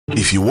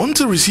If you want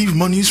to receive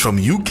monies from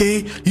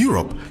UK,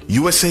 Europe,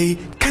 USA,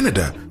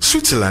 Canada,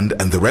 Switzerland,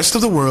 and the rest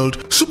of the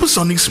world,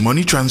 Supersonic's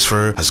money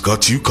transfer has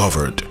got you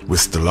covered.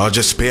 With the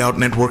largest payout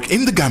network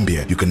in the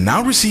Gambia, you can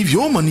now receive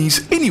your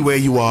monies anywhere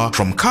you are,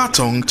 from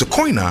Kartong to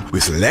Koina,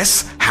 with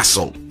less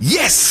hassle.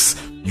 Yes!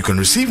 You can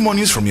receive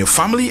monies from your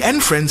family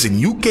and friends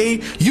in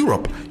UK,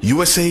 Europe,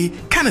 USA,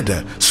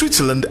 Canada,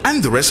 Switzerland,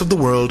 and the rest of the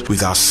world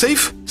with our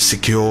safe,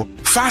 secure,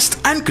 fast,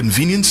 and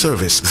convenient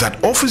service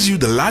that offers you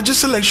the largest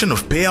selection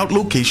of payout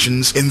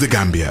locations in the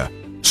Gambia.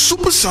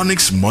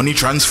 Supersonic's money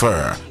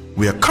transfer.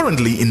 We are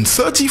currently in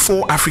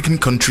 34 African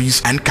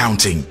countries and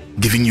counting,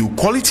 giving you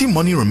quality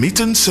money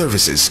remittance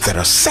services that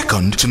are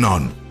second to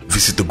none.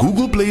 Visit the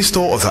Google Play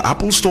Store or the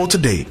Apple Store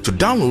today to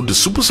download the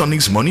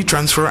Supersonic's Money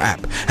Transfer app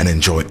and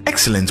enjoy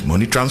excellent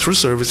money transfer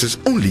services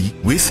only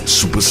with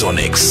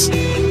Supersonics.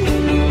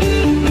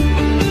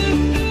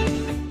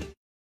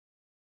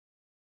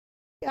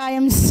 I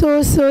am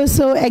so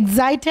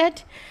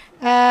excited.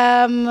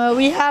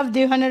 We have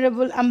the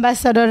Honorable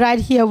Ambassador right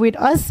here with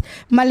us,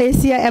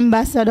 Malaysia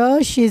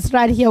Ambassador. She's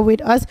right here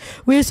with us.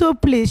 We're so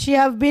pleased. She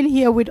has been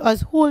here with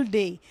us whole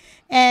day,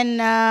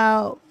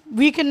 and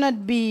we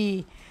cannot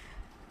be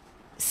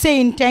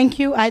saying thank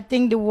you. I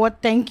think the word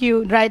thank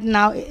you right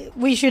now,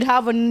 we should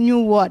have a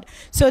new word.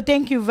 So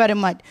thank you very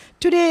much.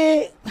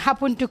 Today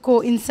happened to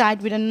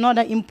coincide with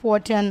another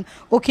important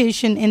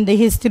occasion in the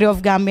history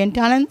of Gambian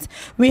Talents.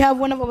 We have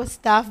one of our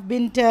staff,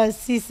 Binta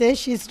Ceesay.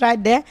 She's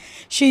right there.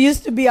 She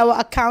used to be our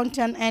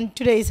accountant, and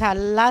today is her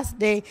last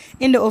day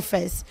in the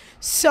office.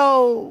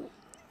 So,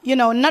 you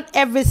know, not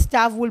every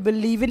staff will be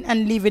leaving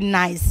and leaving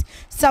nice.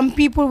 Some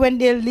people, when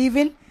they're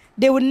leaving,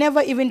 they would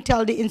never even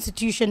tell the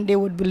institution they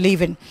would be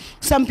leaving.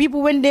 Some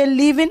people, when they're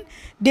leaving,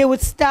 they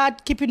would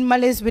start keeping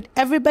malice with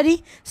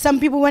everybody.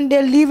 Some people, when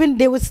they're leaving,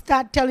 they would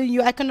start telling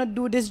you, I cannot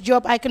do this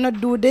job, I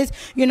cannot do this,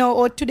 you know,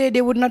 or today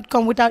they would not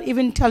come without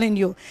even telling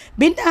you.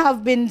 Binta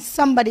have been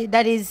somebody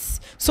that is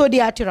so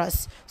dear to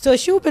us. So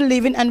she will be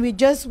leaving, and we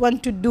just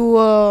want to do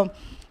a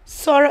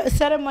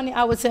ceremony,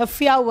 I would say a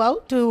farewell,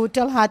 to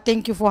tell her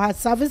thank you for her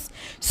service.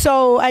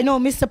 So I know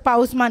Mr.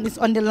 Pausman is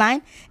on the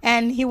line,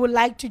 and he would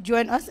like to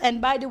join us. And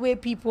by the way,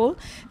 people,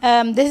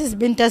 this is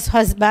Binta's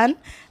husband,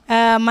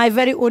 my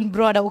very own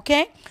brother,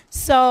 okay?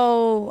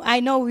 So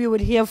I know we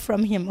would hear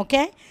from him,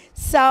 okay?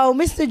 So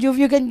Mr. Juve,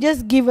 you can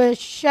just give a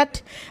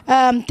short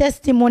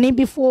testimony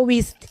before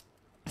we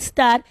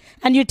start,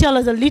 and you tell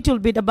us a little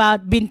bit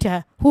about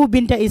Binta, who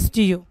Binta is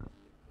to you.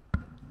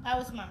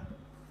 Pausman.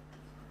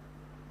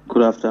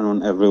 Good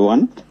afternoon,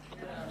 everyone.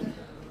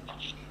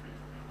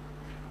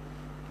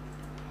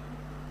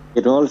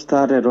 It all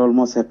started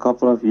almost a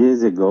couple of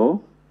years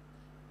ago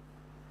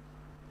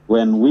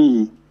when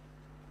we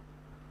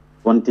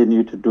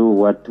continue to do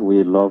what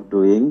we love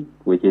doing,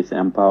 which is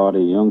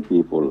empowering young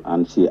people,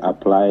 and she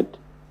applied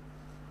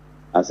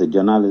as a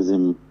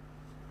journalism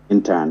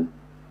intern.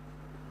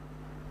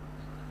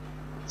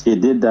 She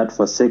did that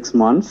for 6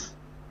 months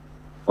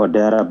or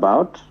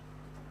thereabout,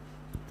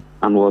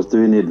 and was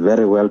doing it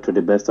very well to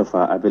the best of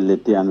her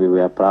ability, and we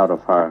were proud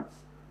of her.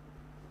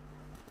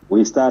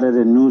 We started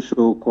a new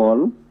show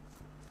called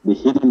The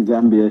Hidden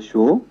Gambia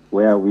Show,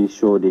 where we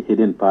show the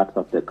hidden parts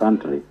of the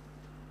country.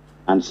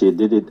 And she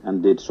did it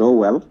and did so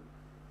well.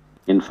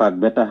 In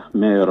fact, better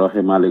Mayor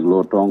Rohimalik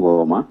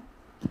Lotongoma,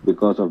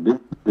 because of this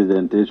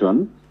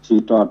presentation, she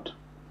thought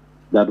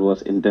that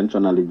was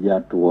intentionally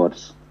geared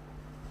towards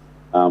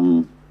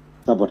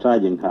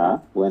sabotaging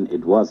her when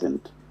it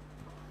wasn't.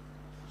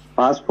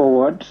 Fast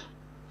forward,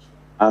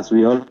 as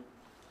we all,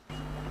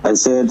 I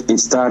said, she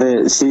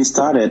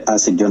started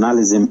as a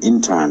journalism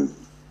intern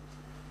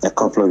a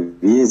couple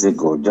of years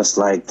ago, just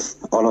like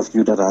all of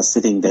you that are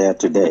sitting there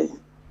today.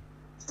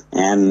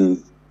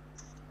 And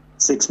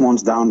 6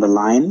 months down the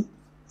line,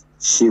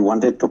 she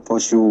wanted to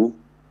pursue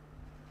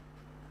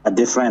a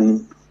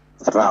different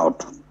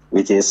route,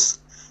 which is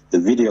the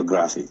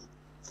videography.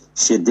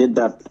 She did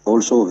that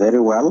also very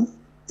well,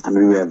 and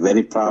we were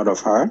very proud of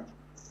her.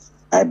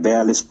 I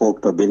barely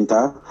spoke to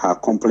Binta. Her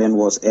complaint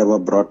was ever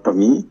brought to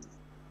me.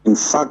 In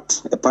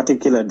fact,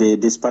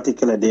 this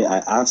particular day, I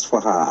asked for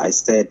her. I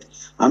said,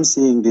 I'm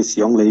seeing this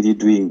young lady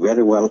doing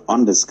very well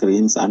on the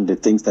screens and the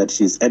things that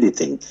she's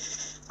editing.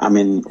 I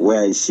mean,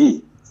 where is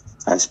she?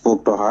 I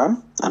spoke to her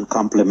and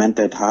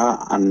complimented her,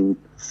 and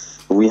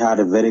we had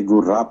a very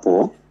good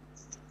rapport.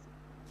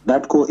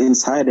 That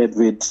coincided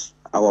with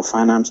our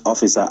finance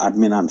officer,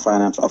 admin and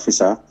finance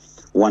officer,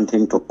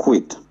 wanting to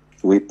quit.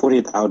 We put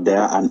it out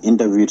there and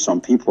interviewed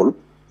some people.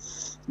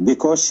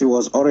 Because she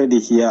was already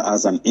here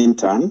as an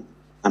intern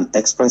and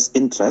expressed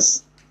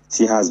interest,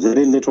 she has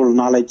very little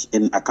knowledge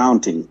in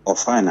accounting or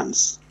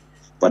finance.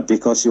 But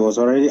because she was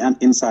already an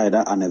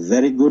insider and a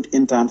very good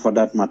intern for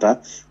that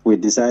matter, we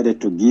decided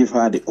to give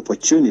her the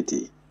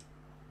opportunity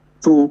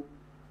to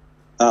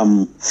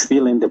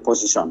fill in the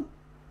position.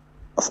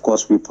 Of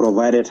course, we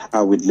provided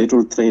her with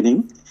little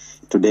training.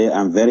 Today,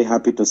 I'm very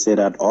happy to say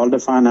that all the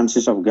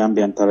finances of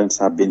Gambian Talents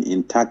have been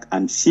intact,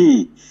 and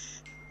she,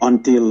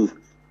 until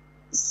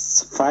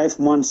 5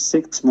 months,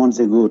 6 months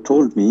ago,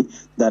 told me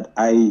that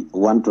I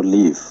want to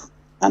leave.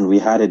 and we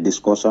had a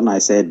discussion. I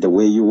said, the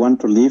way you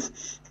want to live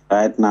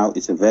right now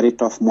is a very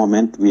tough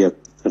moment. We are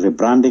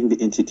rebranding the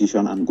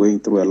institution and going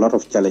through a lot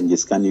of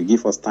challenges. Can you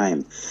give us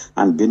time?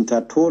 And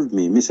Binta told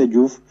me, Mr.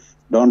 Juf,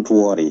 don't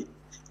worry.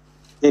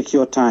 Take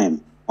your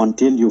time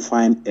until you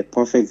find a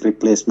perfect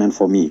replacement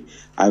for me.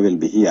 I will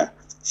be here.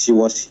 She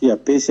was here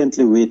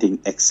patiently waiting,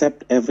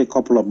 except every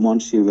couple of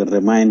months she will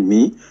remind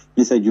me,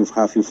 Mr. Juf,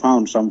 have you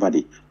found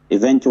somebody?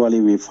 Eventually,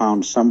 we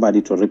found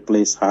somebody to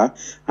replace her,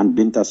 and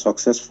Binta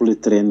successfully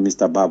trained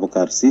Mr.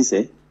 Babukar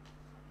Ceesay.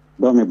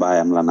 Domi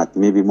bayam la nak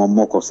maybe mom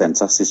moko sen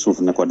sax ci souf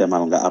ne ko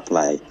demal nga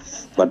apply,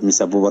 but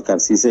Mr. Babukar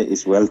Ceesay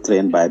is well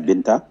trained by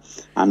Binta,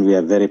 and we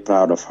are very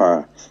proud of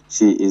her.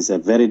 She is a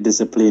very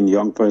disciplined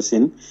young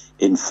person.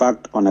 In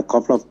fact, on a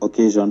couple of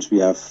occasions, we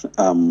have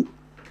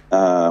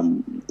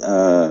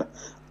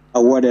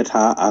awarded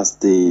her as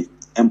the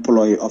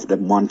employee of the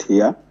month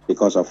here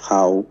because of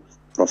how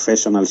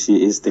professional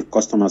she is, the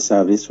customer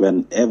service.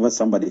 Whenever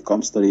somebody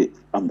comes to the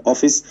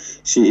office,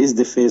 she is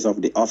the face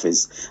of the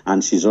office,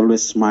 and she's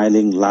always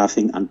smiling,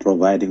 laughing, and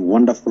providing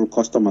wonderful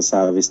customer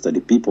service to the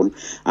people.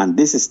 And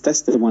this is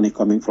testimony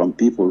coming from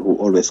people who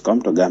always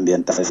come to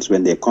Gambian Talents.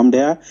 When they come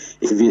there,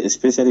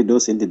 especially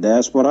those in the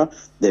diaspora,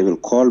 they will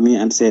call me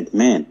and say,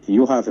 man,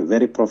 you have a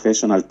very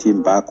professional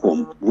team back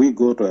home. We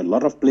go to a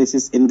lot of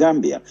places in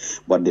Gambia,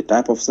 but the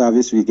type of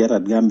service we get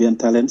at Gambian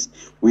Talents,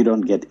 we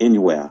don't get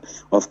anywhere.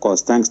 Of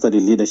course, thanks to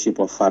the leadership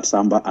of Fat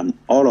Samba and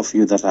all of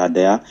you that are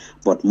there,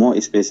 but more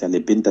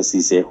especially Binta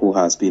Ceesay, who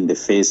has been the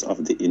face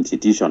of the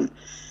institution.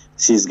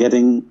 She's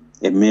getting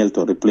a male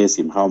to replace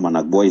him. How man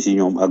boy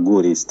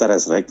aguri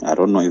stress rek. I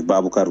don't know if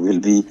Babukar will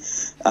be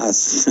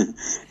as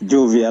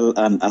jovial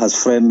and as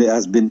friendly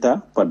as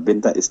Binta, but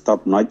Binta is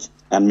top notch.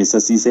 And Mr.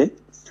 Ceesay,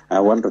 I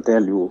want to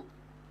tell you,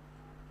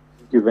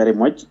 thank you very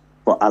much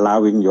for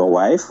allowing your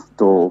wife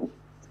to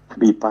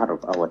be part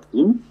of our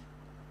team.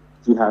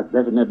 She has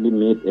definitely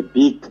made a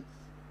big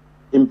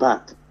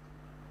impact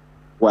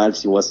while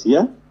she was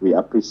here. We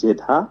appreciate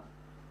her.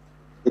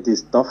 It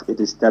is tough, it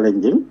is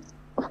challenging.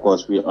 Of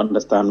course, we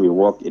understand we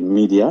work in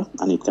media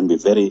and it can be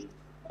very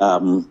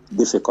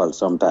difficult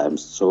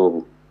sometimes.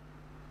 So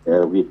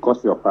we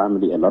cause your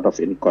family a lot of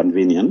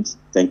inconvenience.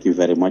 Thank you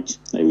very much.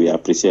 We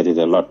appreciate it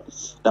a lot.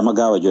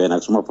 Damagawa join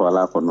us more for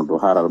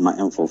ma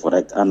info for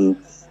it. And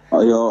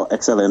Your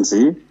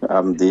Excellency,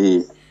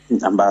 the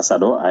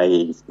Ambassador,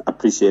 I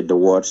appreciate the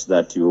words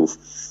that you've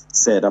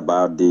said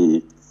about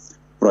the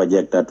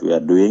project that we are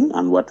doing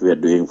and what we are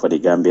doing for the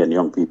Gambian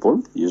young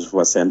people. You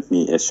sent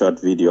me a short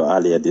video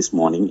earlier this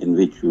morning in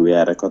which we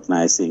were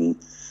recognizing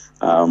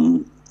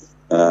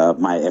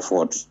my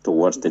efforts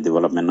towards the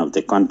development of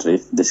the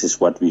country. This is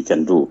what we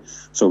can do.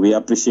 So we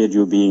appreciate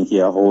you being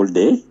here whole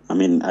day. I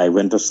mean, I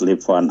went to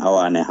sleep for an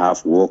hour and a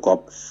half, woke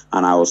up,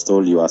 and I was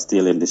told you are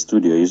still in the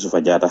studio. Yusuf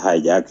Ajata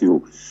hijack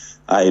you.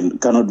 I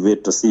cannot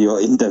wait to see your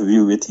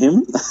interview with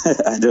him.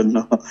 I don't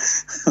know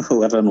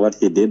what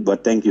he did,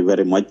 but thank you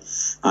very much.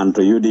 And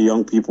to you, the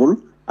young people,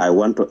 I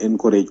want to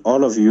encourage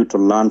all of you to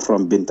learn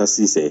from Binta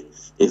Ceesay.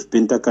 If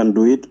Binta can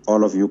do it,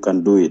 all of you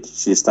can do it.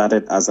 She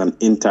started as an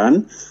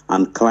intern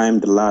and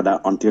climbed the ladder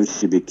until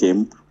she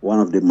became one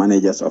of the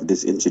managers of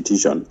this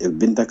institution. If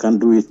Binta can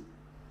do it,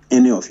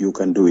 any of you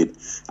can do it.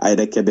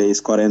 Aida Kebe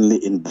is currently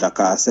in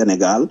Dakar,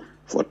 Senegal,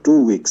 for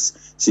 2 weeks.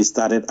 She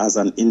started as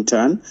an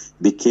intern,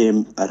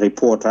 became a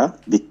reporter,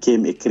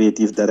 became a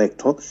creative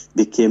director,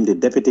 became the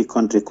deputy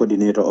country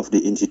coordinator of the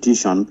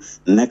institution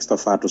next to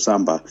Fatu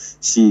Samba.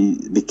 She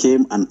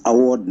became an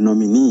award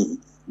nominee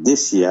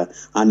this year,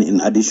 and in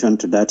addition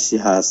to that, she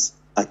has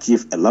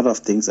achieved a lot of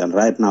things, and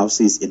right now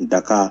she's in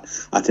Dakar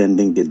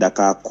attending the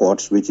Dakar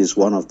courts, which is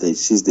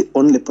she's the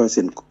only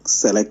person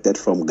selected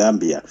from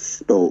Gambia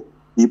to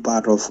be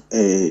part of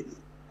a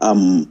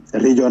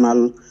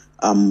regional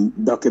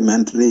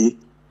documentary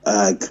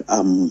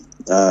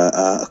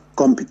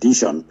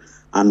competition,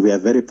 and we are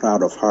very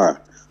proud of her.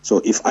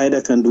 So if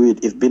Ida can do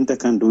it, if Binta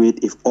can do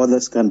it, if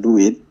others can do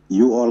it,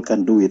 you all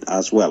can do it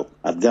as well.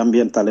 At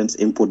Gambian Talents,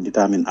 input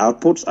determine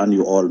outputs, and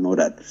you all know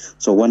that.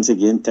 So once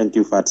again, thank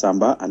you, Fat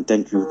Samba, and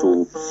thank you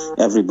to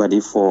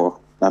everybody for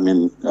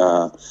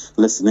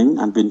listening.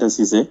 And Binta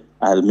Ceesay,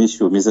 I'll miss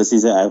you. Mr.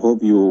 Ceesay, I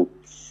hope you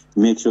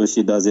make sure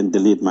she doesn't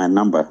delete my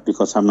number,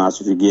 because I'm not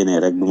sure if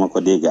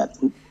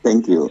you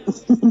Thank you.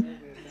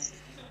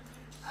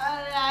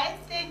 Alright,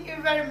 thank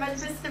you very much,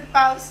 Mr.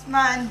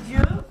 Pausman Ju.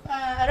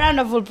 A round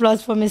of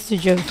applause for Mr.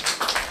 Ju.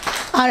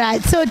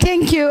 Alright, so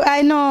thank you.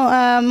 I know,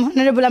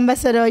 Honorable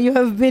Ambassador, you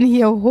have been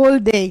here whole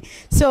day,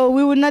 so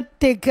we will not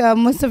take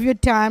most of your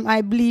time.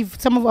 I believe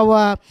some of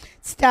our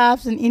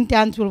staffs and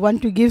interns will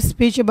want to give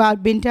speech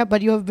about Binta,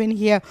 but you have been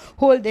here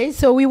whole day,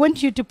 so we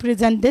want you to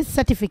present this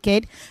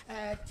certificate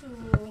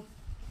to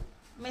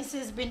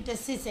Mrs. Binta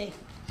Ceesay.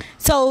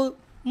 So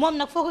mom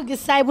nak foko gis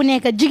say bu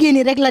nek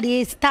jigéni rek la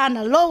di stand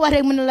lo wax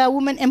rek mun la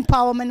women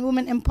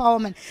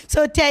empowerment.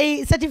 So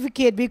tay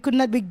certificate we could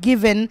not be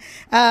given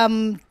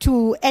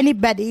to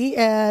anybody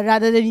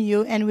rather than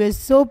you, and we're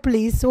so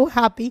pleased, so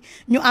happy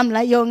ñu am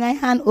la yow ngay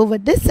hand over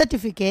this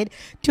certificate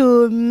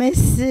to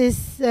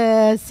Mrs.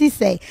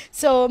 Ceesay.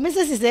 So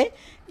Mrs. Ceesay,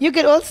 you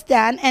can all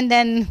stand, and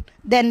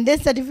then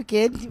this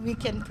certificate we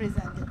can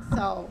present it.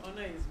 So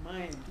honor is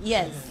mine.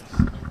 yes.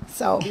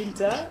 So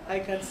Binta, I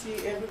can see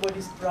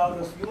everybody's proud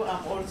of you.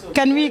 I'm also.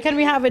 Can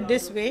we have it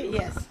this way?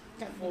 Yes.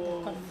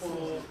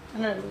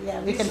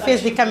 Yeah, we can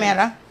face the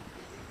camera.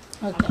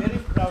 Okay. I'm very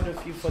proud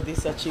of you for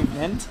this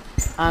achievement,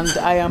 and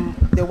I am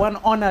the one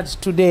honored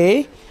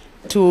today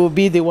to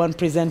be the one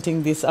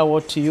presenting this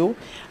award to you.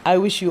 I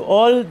wish you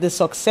all the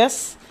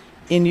success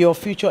in your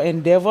future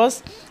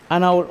endeavors,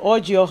 and I will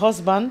urge your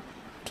husband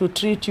to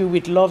treat you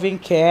with loving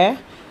care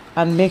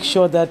and make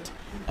sure that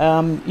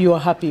you are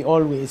happy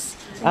always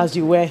as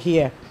you were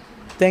here.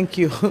 Thank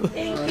you.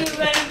 Thank you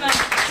very much.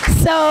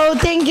 So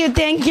thank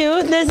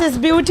you. This is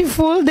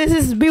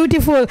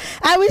beautiful.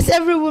 I wish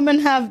every woman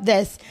have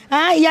this.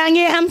 Yangi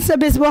am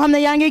service bo hamna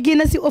yangi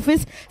gina si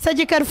office so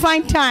you can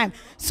find time.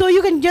 So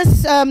you can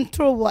just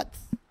throw what?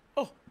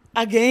 Oh,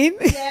 again?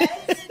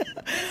 Yes.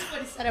 For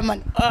the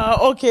ceremony.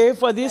 Okay,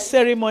 for this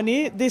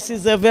ceremony, this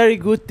is a very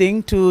good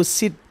thing to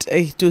sit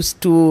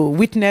to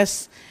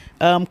witness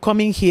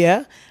coming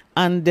here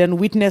and then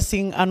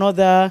witnessing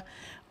another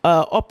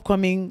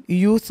upcoming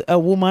youth, a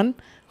woman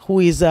who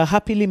is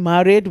happily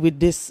married with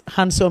this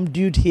handsome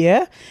dude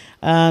here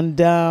and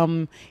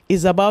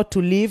is about to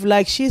leave.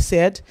 Like she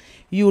said,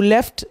 you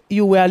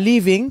were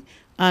leaving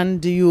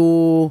and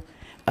you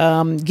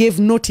gave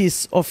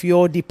notice of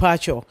your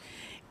departure.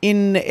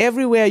 In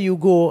everywhere you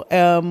go,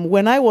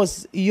 when I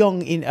was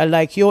young, in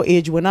like your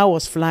age, when I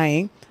was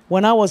flying,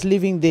 when I was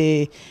leaving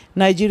the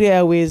Nigeria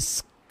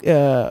Airways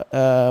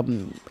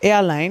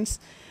airlines,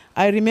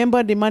 I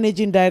remember the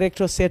managing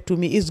director said to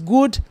me, it's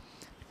good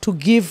to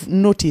give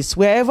notice.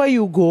 Wherever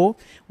you go,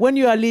 when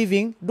you are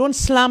leaving, don't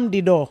slam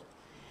the door.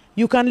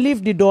 You can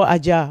leave the door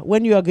ajar.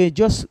 When you are going,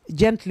 just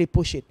gently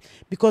push it.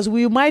 Because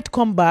we might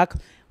come back.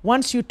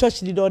 Once you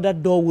touch the door,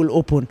 that door will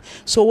open.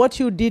 So what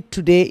you did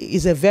today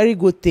is a very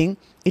good thing.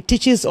 It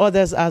teaches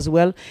others as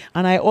well.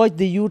 And I urge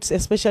the youths,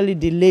 especially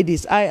the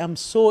ladies, I am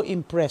so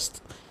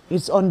impressed.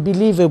 It's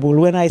unbelievable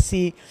when I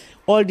see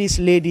all these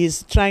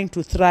ladies trying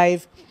to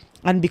thrive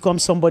and become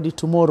somebody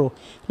tomorrow.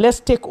 Let's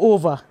take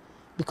over.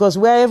 Because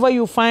wherever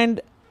you find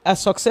a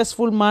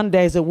successful man,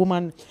 there is a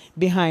woman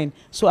behind.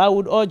 So I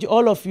would urge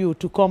all of you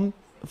to come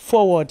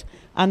forward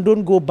and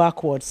don't go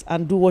backwards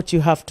and do what you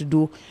have to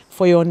do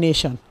for your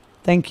nation.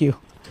 Thank you.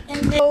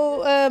 And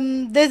so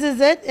this is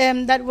it.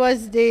 That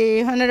was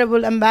the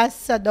Honorable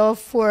Ambassador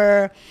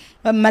for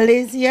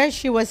Malaysia.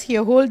 She was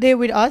here whole day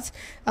with us.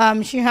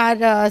 She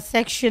had a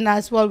section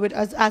as well with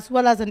us, as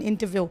well as an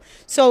interview.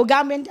 So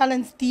Gambian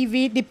Talents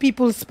TV, the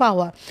people's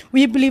power.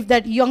 We believe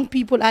that young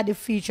people are the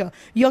future.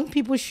 Young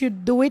people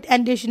should do it,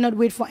 and they should not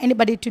wait for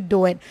anybody to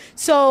do it.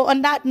 So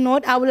on that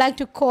note, I would like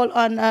to call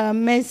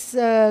on Ms.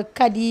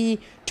 Kadi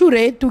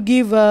Toure to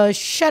give a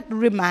short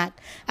remark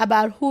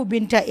about who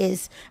Binta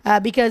is,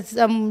 because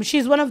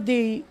she's one of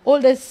the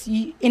oldest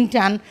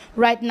intern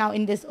right now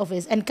in this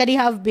office, and Kadi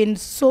have been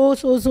so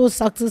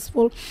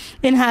successful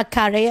in her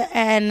career,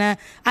 and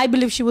I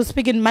believe she will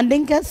speak in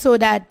Mandinka so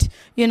that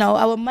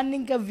our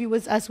Mandinka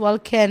viewers as well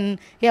can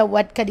hear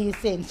what Kadi is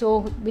saying.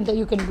 So Binta,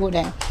 you can go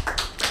there.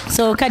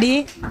 So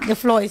Kadi, the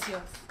floor is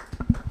yours.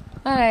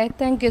 All right,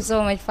 thank you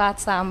so much, Fat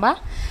Samba.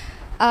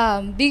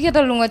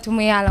 Bigeta lunga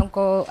tumiyalan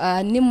ko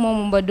nimmo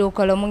mumba do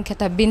ko mun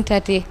keta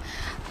bintati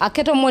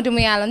aketo modu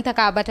miyalan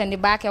taka batandi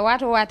bake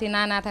wati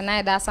nana ta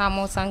nay da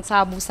samo sang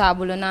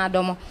sabu na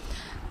domo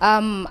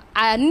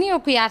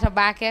niyo ku yata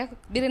bake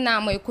birina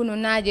moy kunu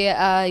naje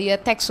ya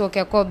texo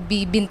ke ko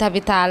bi binta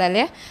bitala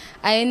le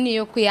ay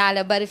niyo ku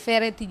yala bari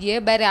fere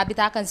tije bari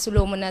abita kan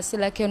sulo muna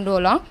sila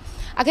kendolo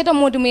aketo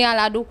modu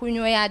miyala do ku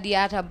nyoya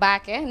diata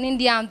bake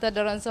nindi am ta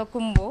doron so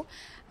kumbo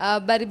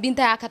bari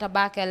binta akata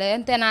bakele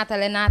tenata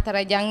le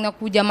natara jang na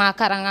ku jama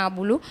karanga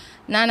bulu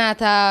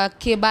nanata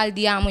kebal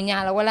diamu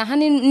nyala wala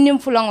hani nim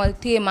fulongol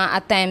tema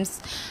at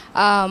times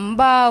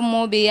mba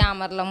mobe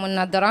yamar la mun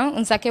na doran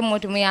nsake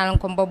motu mu yalan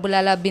ko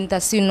mbabula binta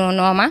sino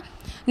noma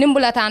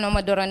nimbula tano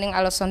ma doran ning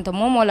ala sonto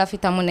momo la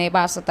fitamune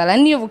ba sotala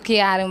nivu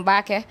kiyare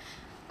mbake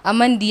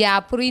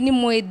amandia puri ni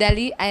moy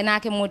dali ay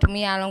nake motu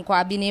mi yalon ko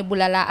abine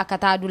bulala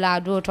akata dula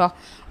doto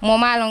mo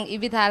malon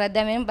ibitala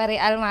damen bari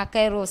alma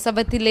kayro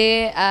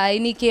sabatile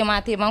ini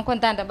kemate man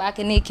kontanta ba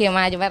ke ni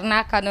kemaji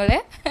barna kanole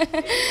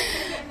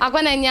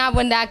akona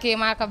nyabunda ke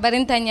maka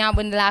barinta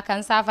nyabunda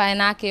kan safa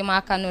na ke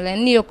maka kanole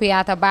ni ko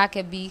yata ba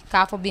ke bi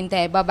kafo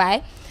binte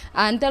babay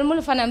antal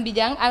mul fanam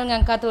bijang al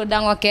ngan kato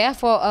dango ke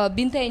fo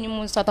binte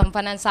nyum sotom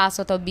fanan sa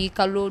soto bi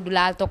kalo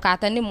dulal to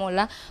kata ni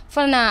mola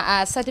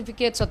fana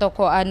certificate soto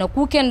ko no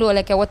kukendo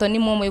le ke woto ni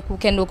momoy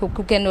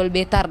kukendo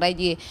be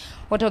tardaji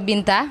woto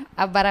binta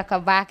abaraka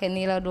bake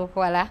ni la do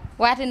ko wala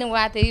wati ni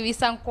wati wi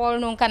sankol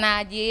non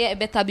kanaji e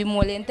be tabi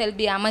molen tel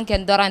bi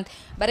amanken dorant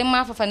bari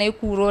ma fa fanay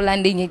kuro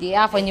landi ñi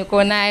afa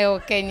ñuko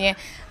nayo kenye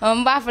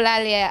mba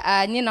fulale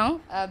ñi non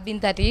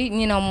bintati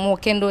ñi non mo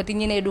kendo ti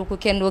ñi ne do ko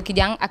kendo ki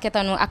jang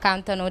aketano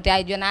akantano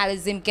tay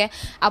journalism ke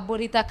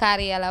aborita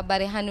carrière la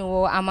bari hani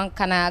wo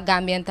amankana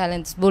Gambian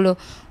Talents bolo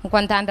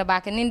kontanta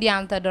bake ni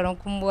ndiam ta doron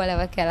kumbole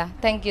wakela.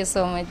 Thank you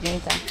so much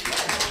Binta.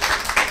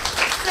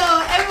 So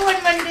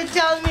Everyone wanted to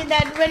tell me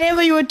that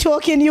whenever you were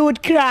talking, you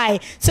would cry.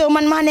 So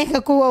man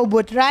maneka kuwa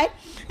ubut, right?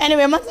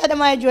 Anyway,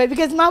 I enjoy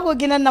because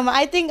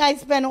I think I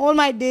spend all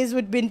my days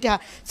with Binta.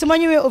 So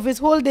when you were office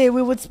whole day,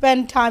 we would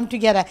spend time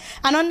together.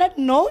 And on that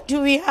note,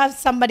 we have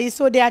somebody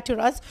so dear to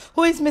us,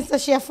 who is Mr.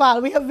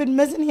 Shefal. We have been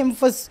missing him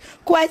for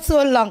quite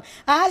so long.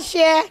 I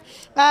share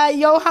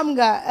yow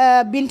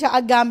hamga Binta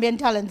a Gambian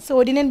Talents.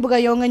 So dinen buga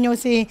yow nga ñew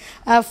ci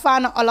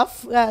Fana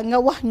Olof nga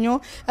wax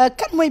ñu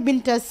kan moy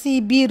Binta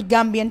ci biir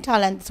Gambian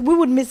Talents. We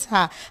would miss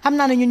her. Xam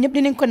na ñun ñep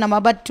dinen ko nama,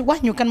 but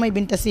wax ñu kan moy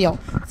Binta ci yow.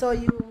 So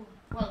you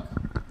welcome.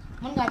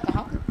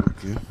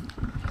 Okay.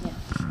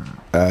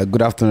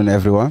 Good afternoon,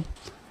 everyone.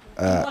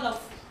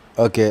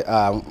 Okay,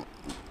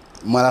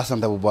 mala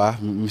santa bu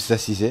baax Mr.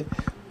 Ceesay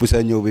pour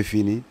sa ñëw bi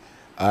fii nii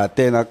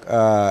tey nag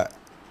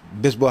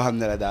bés boo xam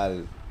ne la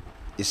daal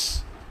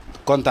is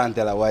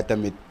kontante la waaye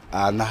tamit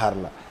naxar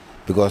la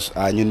because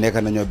ñun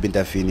nekk nañoo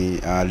Binta fii nii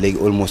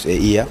léegi almost a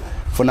year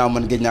fu naa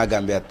man gëj naa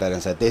Gambian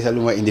Talents sax tey sax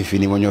lu ma indi fii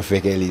nii ma ñoo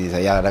fekkee lii nii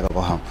sax yàlla daka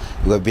ko xam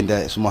because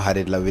Binta suma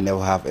xarit la we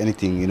never have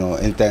anything, you know,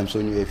 anytime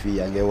soo ñëwee fii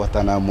yaa ngi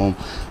waxtaan ak moom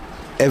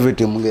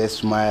everything mu ngi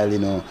smile, you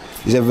know,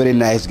 he's a very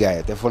nice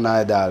guy te fu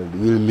naa daal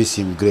we'll miss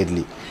him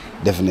greatly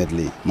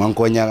definitely maa ngi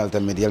ko ñaanal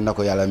tamit yal na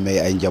ko yàlla may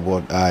ay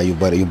njaboot yu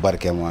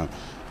barke moom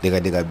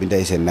dëgga Binta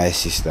is a nice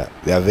sister.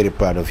 We are very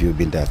proud of you,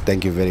 Binta.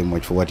 Thank you very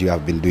much for what you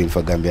have been doing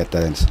for Gambian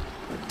Talents.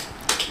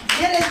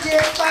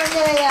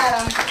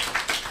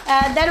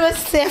 That was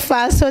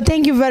Sefa, so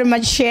thank you very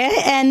much, Cher.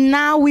 And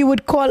now we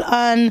would call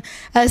on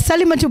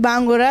Salimatu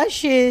Bangura.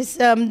 She's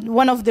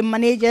one of the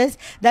managers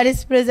that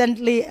is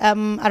presently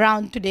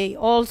around today.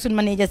 All soon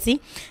managers,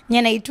 see.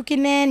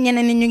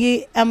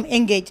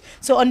 Engaged.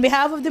 So on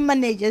behalf of the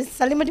managers,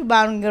 Salimatu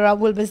Bangura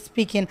will be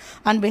speaking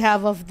on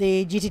behalf of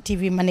the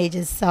GTTV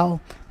managers. So,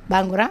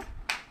 Bangura.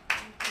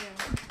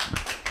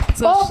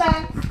 So,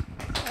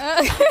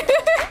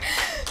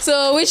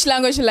 so which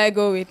language shall I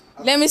go with?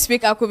 Let me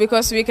speak Aku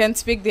because we can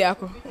speak the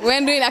Aku.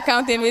 When doing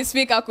accounting, we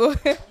speak Aku.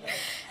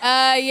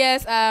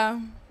 Yes,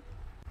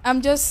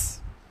 I'm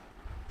just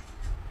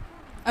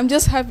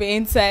happy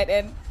inside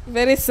and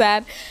very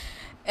sad.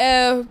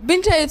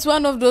 Binta is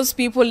one of those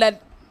people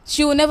that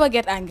she will never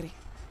get angry.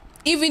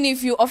 Even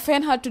if you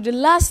offend her to the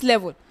last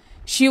level,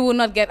 she will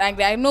not get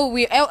angry. I know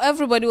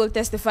everybody will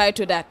testify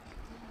to that.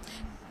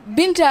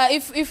 Binta,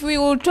 if we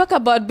will talk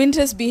about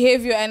Binta's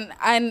behavior and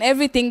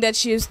everything that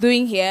she is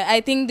doing here, I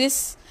think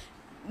this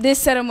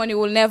ceremony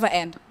will never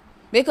end.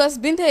 Because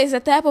Binta is a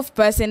type of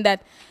person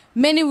that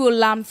many will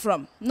learn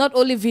from. Not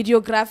only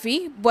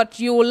videography, but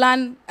you will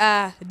learn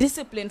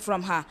discipline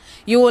from her.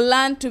 You will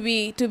learn to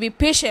be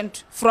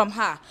patient from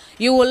her.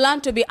 You will learn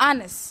to be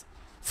honest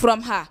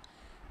from her.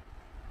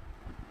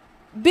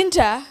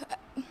 Binta,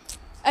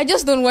 I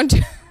just don't want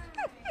to...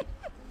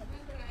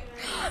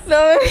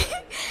 No,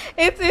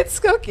 it's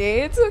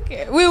okay. It's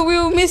okay. We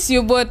will miss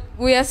you, but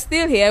we are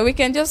still here. We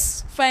can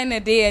just find a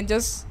day and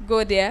just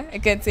go there. I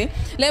can say.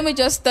 Let me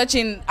just touch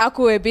in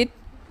Aku a bit,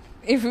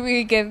 if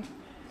we can.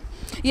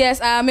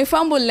 Yes, me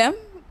fambulem.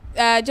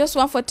 Just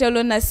want for tell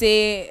you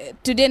say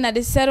today na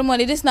the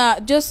ceremony. This na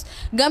just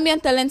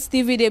Gambian Talents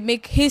TV. They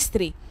make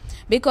history.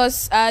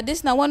 Because this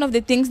is now one of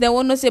the things they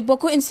want to say.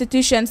 Boko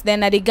institutions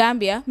then at the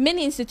Gambia,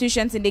 many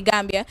institutions in the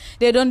Gambia,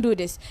 they don't do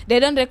this. They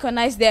don't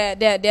recognize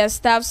their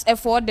staff's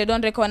effort. They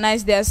don't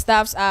recognize their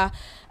staff's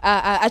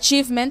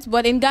achievements.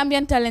 But in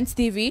Gambian Talents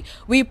TV,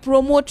 we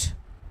promote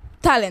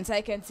talents.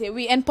 I can say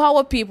we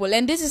empower people,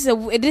 and this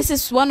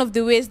is one of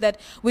the ways that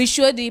we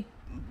show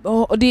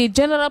the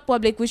general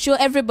public, we show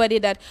everybody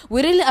that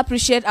we really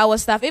appreciate our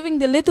staff. Even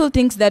the little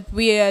things that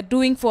we are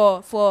doing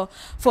for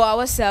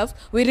ourselves,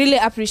 we really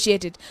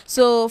appreciate it.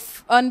 So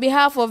on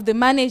behalf of the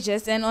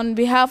managers and on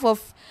behalf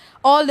of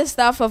all the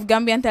staff of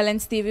Gambian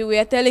Talents TV, we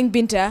are telling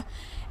Binta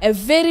a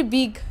very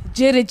big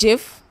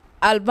jerejef,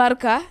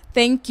 albarka,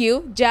 thank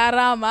you,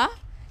 jarama.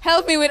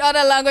 Help me with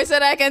other language so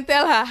that I can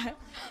tell her.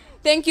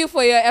 Thank you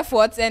for your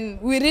efforts,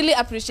 and we really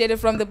appreciate it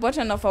from the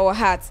bottom of our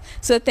hearts.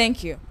 So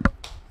thank you.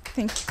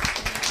 Thank you.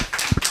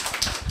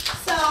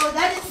 So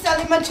that is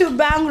Salimatu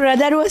Bangura.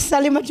 That was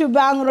Salimatu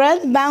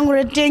Bangura.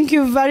 Bangura, thank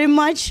you very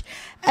much.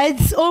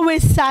 It's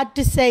always sad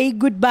to say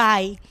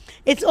goodbye.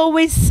 It's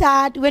always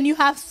sad when you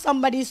have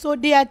somebody so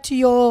dear to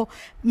your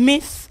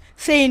myth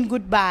saying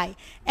goodbye.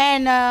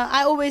 And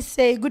I always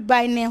say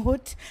goodbye,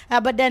 Nehut.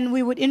 But then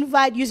we would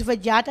invite Yusuf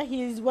Ajata.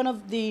 He is one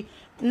of the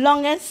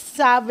longest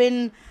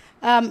serving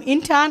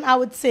intern, I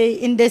would say,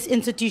 in this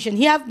institution.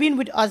 He has been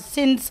with us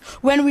since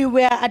when we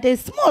were at a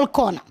small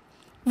corner.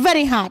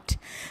 Very hard.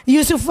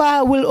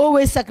 Yusufa will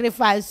always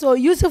sacrifice. So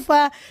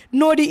Yusufa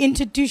know the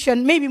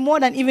institution maybe more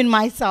than even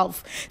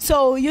myself.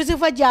 So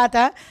Yusufa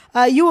Jata,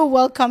 you are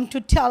welcome to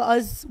tell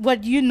us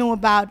what you know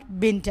about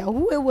Binta.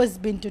 Who was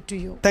Binta to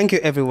you? Thank you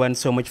everyone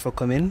so much for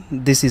coming.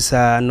 This is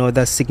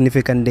another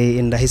significant day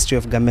in the history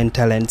of Gambian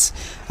Talents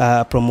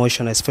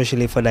promotion,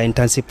 especially for the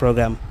intensive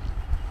program.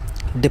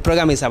 The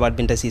program is about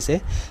Binta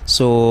Ceesay,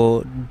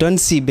 so don't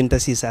see Binta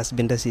Ceesay as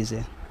Binta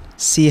Ceesay.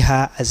 See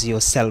her as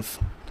yourself.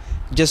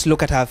 Just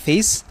look at her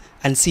face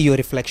and see your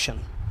reflection.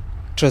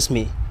 Trust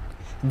me.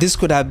 This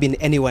could have been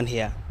anyone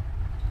here.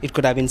 It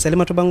could have been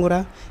Salimatu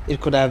Bangura, it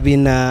could have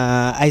been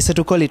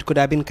Aissatou Kol, it could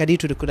have been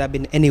Kaditu, it could have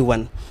been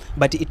anyone.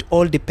 But it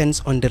all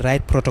depends on the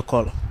right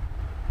protocol.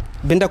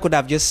 Binta could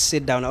have just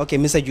sit down, okay,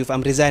 Mr. Juf,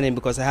 I'm resigning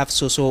because I have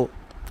so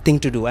thing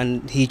to do,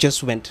 and he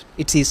just went.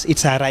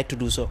 It's her right to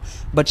do so.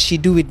 But she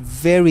do it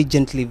very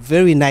gently,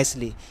 very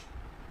nicely.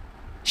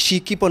 She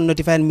keep on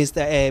notifying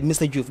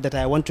Mr. Juf that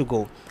I want to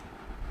go.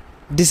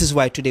 This is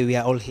why today we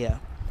are all here.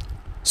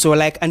 So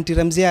like Auntie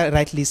Ramzia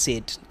rightly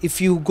said, if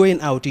you going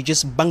out, you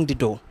just bang the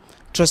door.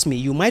 Trust me,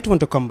 you might want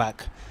to come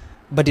back,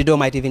 but the door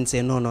might even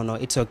say, no,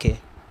 it's okay.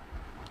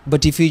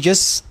 But if you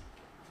just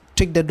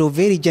take the door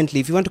very gently,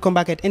 if you want to come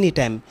back at any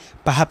time,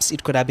 perhaps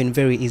it could have been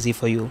very easy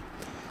for you.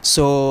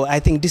 So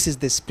I think this is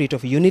the spirit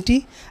of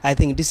unity. I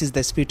think this is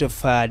the spirit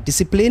of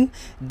discipline.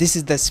 This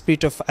is the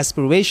spirit of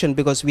aspiration,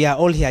 because we are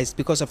all here. It's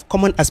because of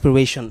common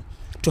aspiration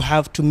to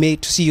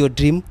see your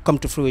dream come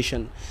to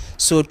fruition.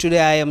 So today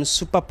I am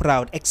super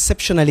proud,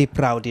 exceptionally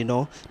proud,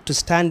 to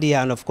stand here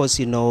and of course,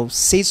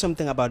 say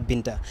something about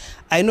Binta.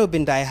 I know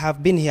Binta, I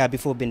have been here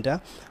before Binta,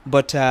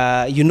 but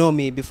you know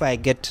me, before I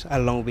get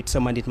along with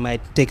someone, it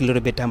might take a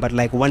little bit time, but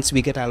like once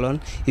we get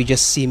along, you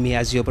just see me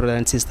as your brother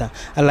and sister.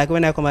 And like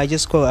when I come, I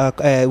just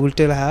will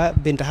tell her,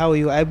 Binta, how are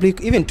you? I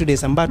believe even today,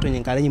 it's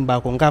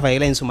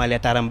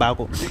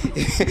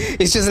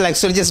just like,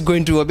 so just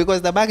going through,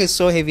 because the bag is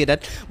so heavy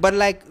that, but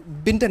like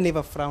Binta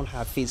never frowned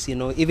her face,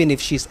 even if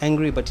she's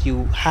angry, but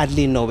you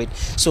hardly know it.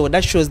 So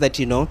that shows that,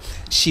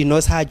 she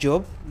knows her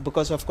job,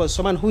 because of course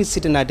someone who is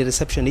sitting at the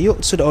reception, you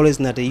should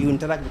always know that you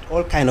interact with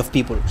all kind of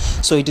people.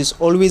 So it is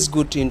always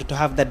good to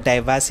have that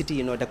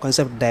diversity, the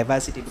concept of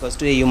diversity, because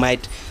today you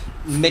might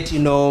met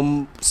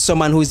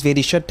someone who is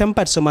very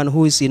short-tempered, someone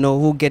who is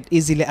who get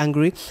easily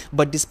angry,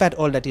 but despite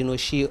all that,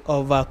 she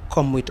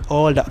overcome with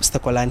all the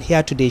obstacle, and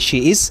here today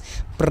she is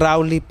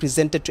proudly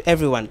presented to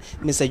everyone.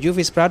 Mr. Juf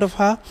is proud of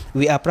her,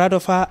 we are proud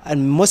of her,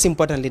 and most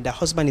importantly, the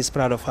husband is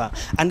proud of her.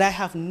 And I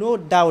have no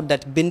doubt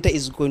that Binta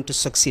is going to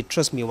succeed.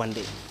 Trust me, one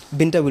day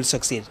Binta will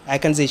succeed. I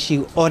can say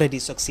she already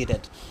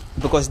succeeded,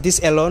 because this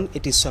alone,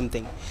 it is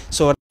something.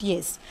 So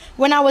yes,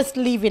 when I was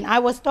leaving, I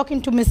was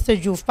talking to Mr.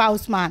 Juf,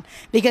 Pausman,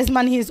 because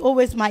man, he is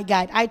always my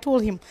guide. I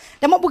told him,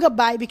 "Dama buga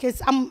buy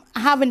because I'm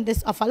having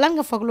this offer."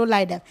 Langa foglo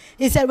like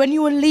he said, when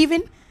you were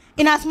leaving,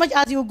 in as much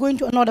as you were going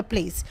to another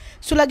place,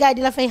 sula guy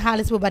di la fay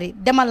halis bu bari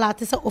dama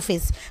laata sa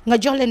office nga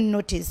jox len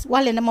notice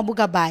wala dama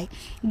buga buy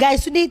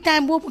guys today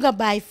time bo buga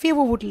buy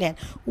favor would len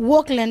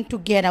work len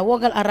together,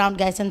 work around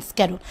guys and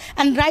schedule.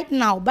 And right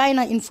now, buy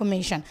na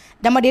information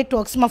dama dey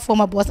talk my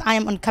former boss, I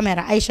am on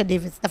camera, Aisha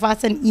Davis, the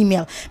first an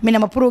email me na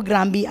ma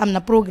program bi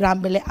amna program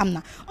bi le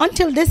amna.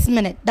 Until this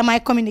minute dama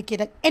communicate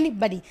with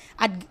anybody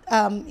at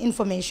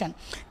information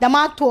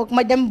dama talk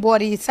ma dem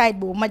body side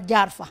bo ma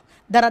jarfa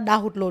dara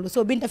dahut lolu.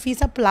 So Binta fi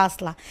sa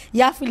place la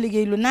ya fi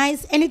liggey lu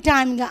nice,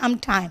 anytime nga am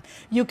time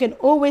you can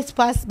always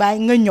pass by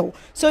nga ñew.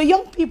 So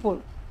young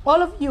people,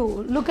 all of you,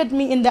 look at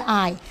me in the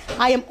eye.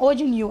 I am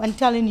urging you and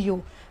telling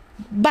you,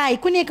 buy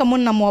ku nekk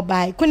mun na moo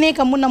buy, ku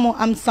nekk mun na moo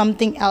am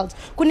something else,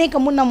 ku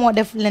nekk mun na moo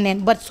def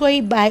leneen, but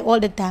sooy buy all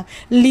the time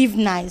live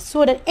nice,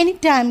 so that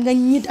anytime nga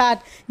ñitaat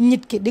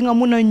ñit ki di nga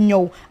mun a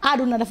ñëw.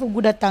 Aduna dafa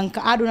gudda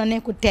tànk, aduna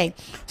nekku tey.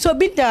 So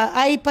Binta,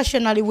 I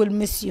personally will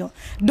miss you.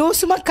 Do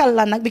suma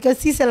kalla nag, because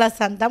Ceesay la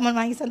santa, man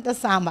maa ngi santa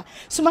Samba.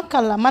 Suma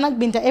kalla man ak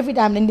Binta every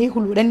time dañ dey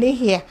hulu, dañ dey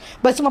hear,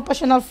 but suma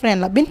personal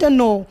friend la. Binta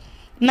no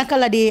naka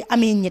la dee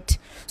amee ñit.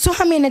 So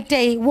xamee ne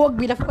tey work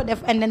bi daf ko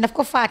def and then daf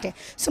ko faate,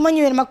 su ma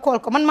ñëwee ma call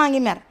ko, man maa ngi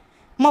mer,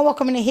 ma wax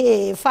ko ne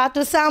hey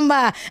Fatou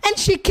Samba, and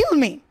she kill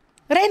me,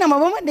 rey na ma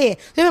ba ma dee.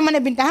 So ma ne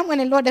Binta xam nga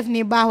ne loo def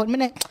nii baaxul, ma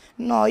ne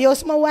non yow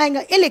suma waay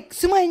nga ëllëg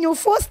su may ñëw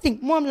first thing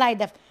moom laay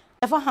def.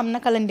 Dafa xam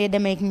naka lañ dee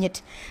demee ak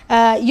ñit.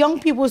 Young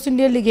people suñ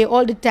dee liggéey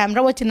all the time,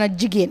 rawatina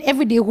jigéen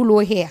every day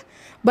huloo here.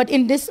 But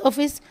in this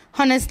office,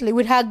 honestly,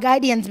 with her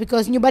guidance,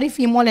 because ñu bari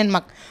fii moo leen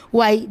mag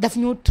waaye daf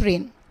ñu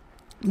train.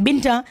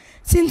 Binta,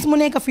 since mu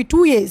nekk fi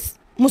 2 years,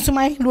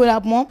 musuma lola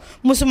mom,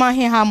 musuma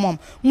heha mom,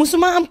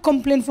 musuma am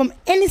complaint from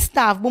any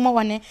staff buma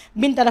wane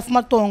Binta daf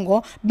ma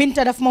tongo,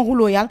 Binta daf ma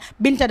huloyal,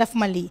 Binta daf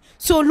ma li.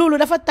 So lolu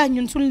dafa tax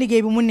ñun suñ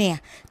liggéey bi mu neex.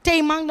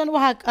 Tay ma ngi doon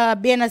wax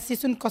ak benn si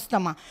suñ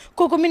customer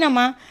kooku mi na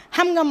ma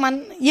xam nga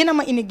man yéena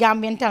ma indi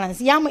Gambian Talents,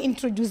 yaa ma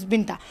introduce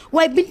Binta,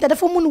 waaye Binta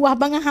dafa mun wax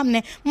ba nga xam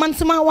ne man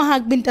suma wax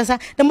ak Binta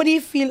sax dama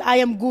di feel I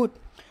am good.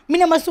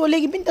 Mina ma so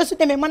léegi Binta su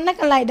demee man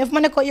naka laay def ma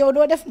ne ko yow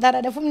doo def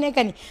dara dafa mu nekk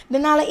ni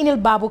danaa la indil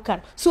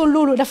Baboucar. So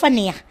loolu dafa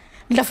neex.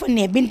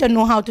 Binta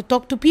know how to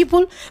talk to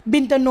people.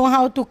 Binta know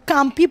how to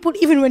calm people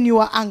even when you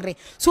are angry.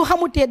 So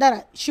hamute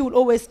dara, she would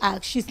always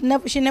ask. She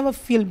never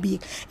feel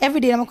big. Every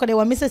day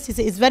Mr.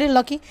 Ceesay is very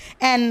lucky,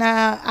 and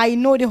I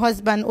know the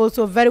husband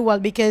also very well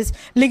because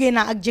liggéey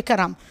na ak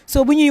jëkkëram.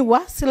 So when you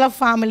wax sila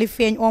family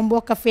feeñ or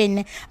mbokk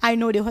feeñ, I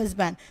know the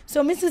husband.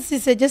 So Mr.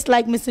 Ceesay, just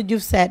like Mr.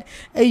 Juf said,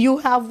 you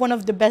have one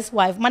of the best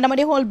wife. Madam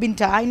de whole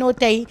Binta, I know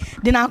tay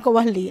dina ko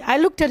wax li. I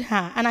looked at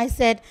her and I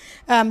said,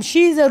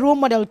 she is a role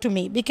model to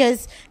me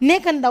because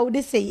nekk ndaw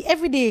di say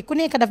every day ku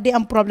nekk daf di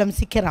am problem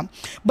si këram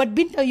but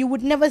Binta you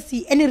would never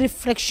see any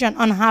reflection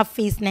on her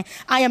face ne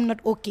I am not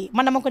okay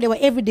man dama ko de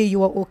wax every day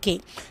you are okay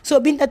so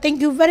Binta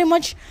thank you very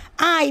much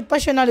I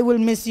personally will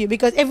miss you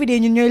because every day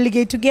ñun ñooy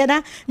liggéey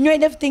together ñooy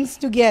def things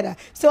together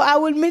so I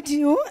will meet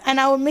you and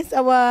I will miss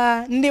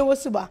our ndewo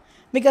suba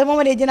because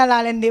mama de jina la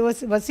len ndewo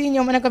suba si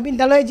ñoo ma ne ko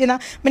Binta looy jina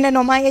mi ne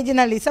no maa ngi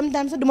jina li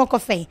sometimes duma ko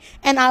fay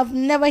and I've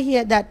never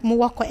heard that mu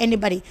wax ko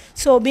anybody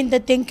so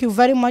Binta thank you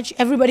very much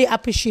everybody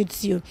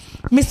appreciates you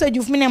Mr.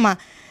 Diouf mi ne ma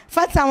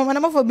Fat Sama man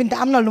dama fo Binta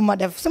am na lu ma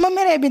def suma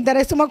mere Binta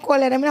rek suma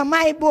koolee rek mi ne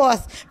my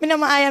boss mi ne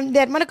ma I am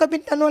dead ma ne ko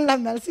Binta noonu la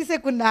mel si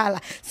sekunda la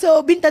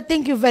so Binta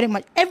thank you very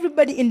much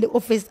everybody in the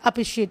office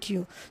appreciate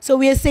you so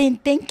we are saying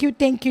thank you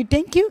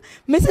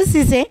Mrs.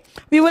 Ceesay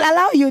we will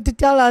allow you to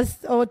tell us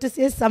or to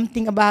say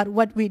something about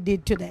what we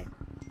did today.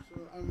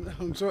 So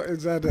I'm so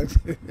excited.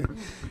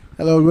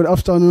 Hello, good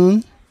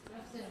afternoon.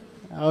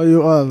 How are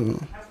you all?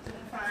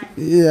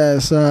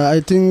 Yes, I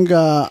think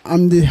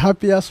I'm the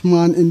happiest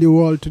man in the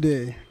world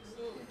today.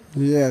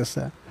 Yes,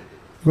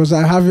 because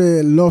I have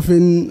a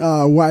loving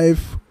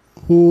wife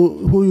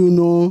who you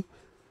know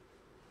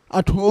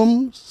at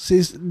home.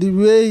 The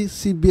way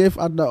she behave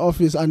at the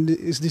office and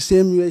it's the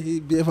same way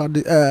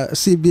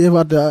she behave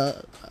at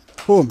the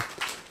home.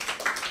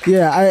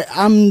 Yeah,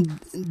 I'm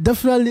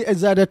definitely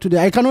excited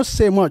today. I cannot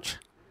say much,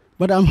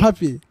 but I'm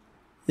happy.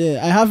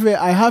 Yeah,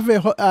 I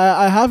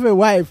have a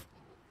wife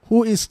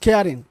who is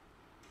caring.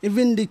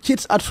 Even the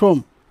kids at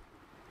home.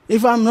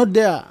 If I'm not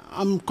there,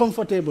 I'm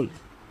comfortable.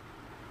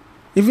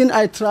 Even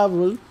I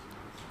travel,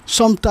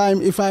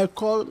 sometimes if I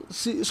call,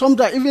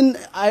 sometimes even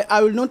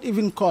I will not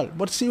even call,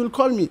 but she will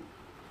call me.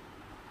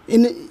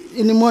 In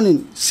the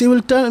morning, she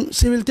will tell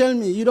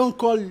me, you don't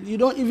call, you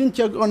don't even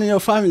check on your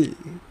family.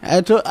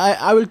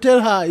 I will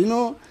tell her, you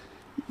know,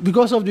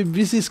 because of the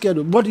busy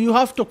schedule, but you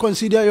have to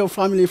consider your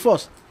family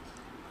first.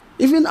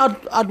 Even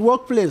at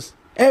workplace,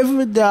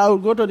 every day I will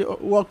go to the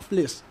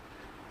workplace.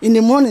 In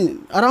the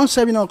morning, around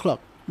 7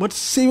 o'clock. But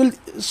she will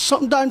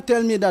sometimes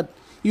tell me that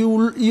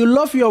you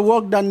love your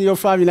work than your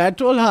family. I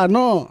told her,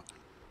 no,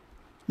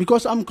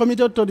 because I'm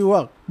committed to the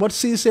work. But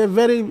she's a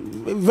very,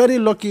 very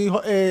lucky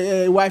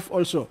wife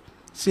also.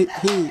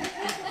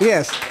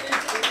 Yes,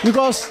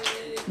 because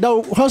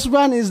the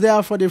husband is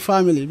there for the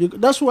family.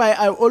 That's why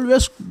I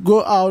always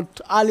go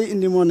out early in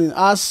the morning,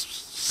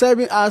 as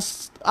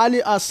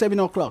early as 7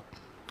 o'clock.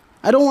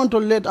 I don't want to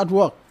late at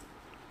work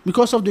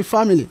because of the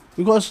family.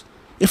 Because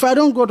if I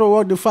don't go to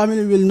work, the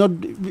family will not.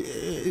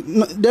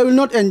 They will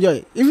not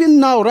enjoy. Even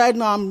now, right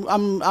now,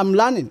 I'm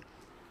learning.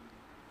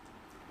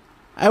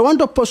 I want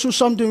to pursue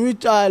something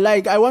which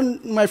like I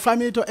want my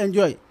family to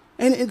enjoy.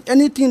 And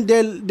anything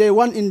they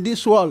want in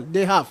this world,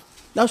 they have.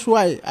 That's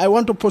why I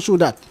want to pursue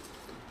that.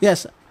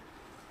 Yes,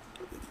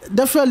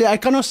 definitely I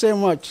cannot say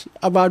much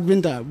about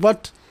Binta,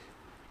 but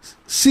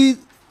she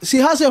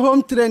has a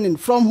home training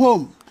from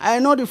home. I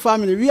know the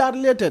family. We are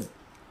related.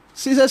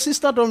 She's a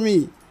sister to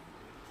me.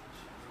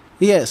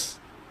 Yes,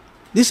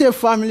 this is a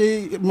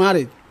family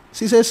married.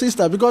 She's a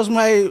sister because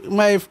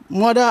my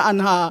mother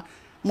and her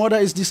mother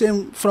is the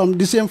same from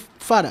the same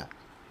father.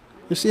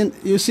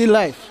 You see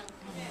life.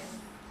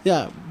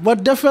 Yeah,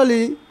 but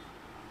definitely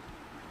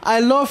I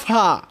love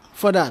her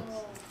for that.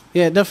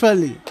 Yeah,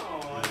 definitely.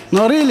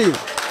 No, really.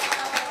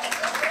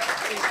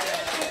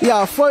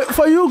 Yeah,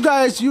 for you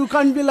guys, you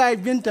can be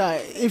like Binta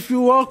if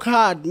you work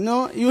hard.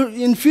 No, you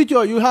in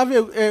future you have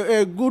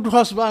a good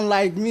husband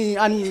like me,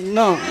 and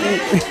no.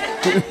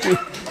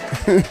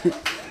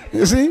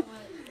 You see?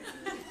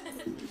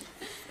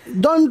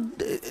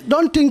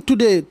 Don't think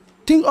today.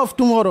 Think of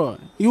tomorrow.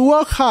 You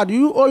work hard.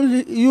 You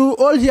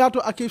all here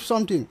to achieve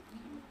something.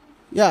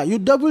 Yeah, you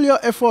double your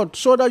effort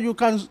so that you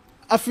can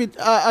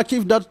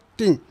achieve that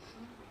thing.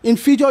 In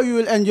future, you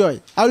will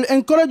enjoy. I will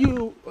encourage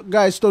you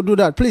guys to do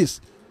that,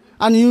 please.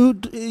 And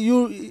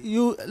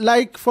you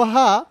like for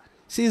her,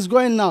 she is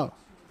going now.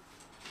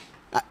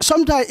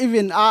 Sometimes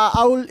even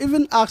I will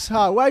even ask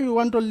her why you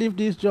want to leave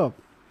this job.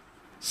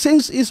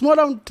 Since it's more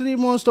than 3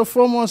 months to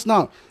 4 months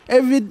now,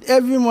 every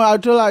month I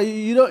tell her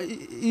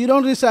you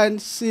don't resign.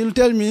 She'll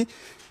tell me,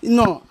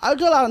 no. I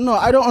tell her no,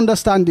 I don't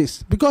understand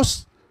this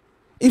because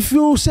if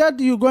you said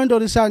you're going to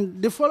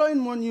resign, the following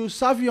month you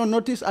serve your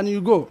notice and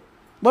you go.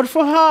 But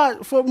for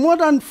her, for more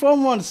than 4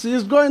 months,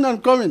 she's going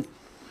and coming.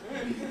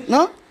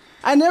 No,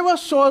 I never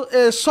saw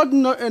a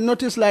sudden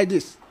notice like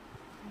this.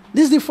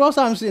 This is the first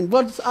time I'm seeing.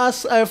 But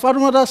as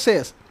Fatumata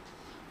says,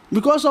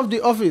 because of the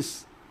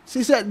office.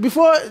 She said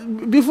before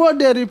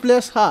they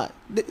replace her,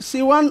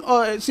 she want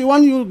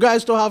you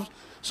guys to have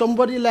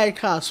somebody like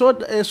her, so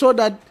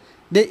that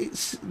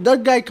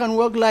that guy can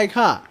work like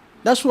her.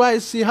 That's why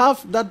she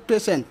have that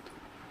patient.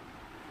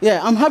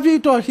 Yeah, I'm happy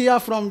to hear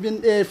from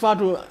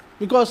Fatu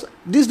because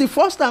this is the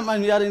first time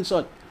I'm hearing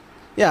so.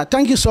 Yeah,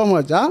 thank you so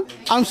much. Huh?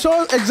 I'm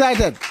so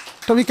excited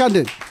to be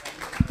candid.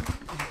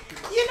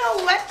 You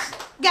know what,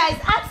 guys?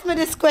 Ask me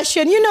this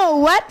question. You know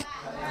what?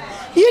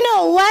 You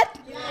know what?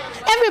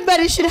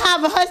 Everybody should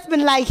have a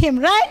husband like him,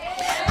 right?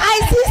 I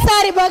see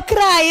Sariba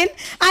crying.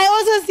 I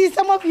also see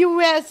some of you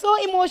were so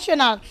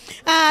emotional.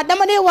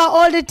 Damadewa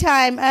all the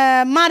time.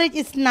 Marriage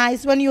is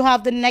nice when you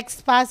have the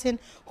next person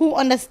who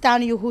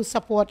understand you, who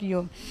support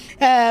you.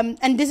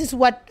 And this is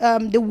what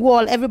the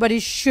world, everybody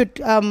should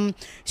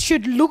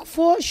look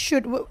for,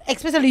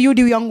 especially you,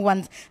 the young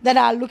ones that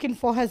are looking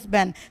for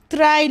husband.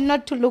 Try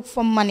not to look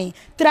for money.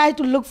 Try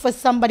to look for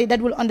somebody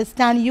that will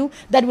understand you,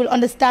 that will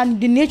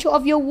understand the nature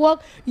of your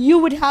work. You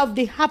would have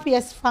the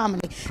happiest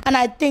family. And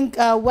I think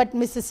what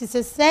Mr.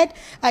 Ceesay said,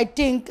 I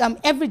think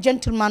every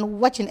gentleman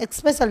watching,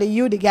 especially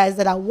you, the guys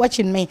that are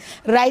watching me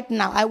right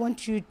now, I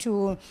want you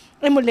to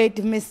emulate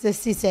Mr.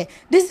 Ceesay.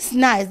 This is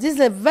nice. This is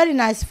a very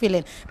nice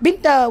feeling.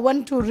 Binta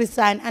want to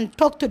resign and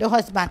talk to the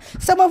husband.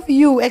 Some of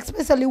you,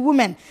 especially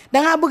women,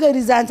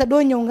 resign,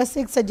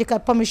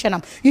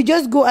 permission. You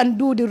just go and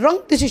do the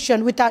wrong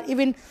decision without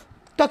even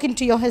talking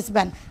to your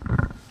husband.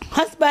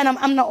 Husband,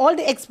 I'm not all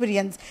the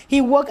experience.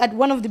 He worked at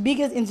one of the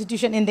biggest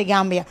institutions in the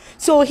Gambia.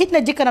 So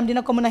hitna jikaram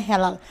dina komuna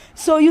halal.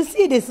 So you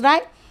see this,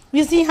 right?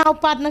 You see how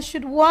partners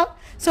should work.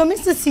 So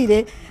Mr.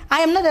 Ceesay,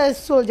 I am not a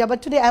soldier,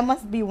 but today I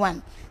must be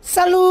one.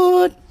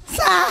 Salute.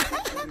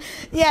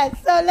 Yes,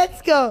 so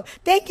let's go.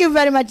 Thank you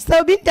very much.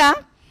 So Binta,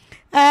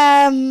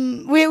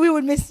 we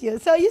will miss you.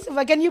 So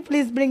Yusufa, can you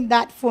please bring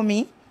that for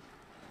me?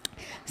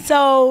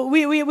 So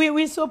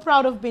we're so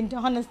proud of Binta,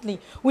 honestly.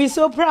 We're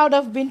so proud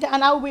of Binta,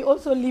 and I will be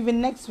also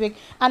leaving next week.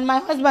 And my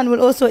husband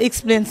will also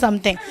explain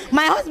something.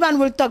 My husband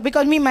will talk,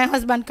 because my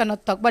husband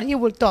cannot talk, but he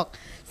will talk.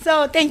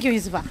 So thank you,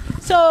 Yusufa.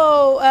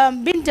 So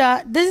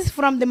Binta, this is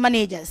from the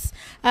managers.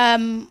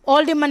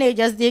 All the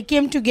managers, they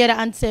came together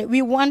and said,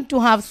 we want to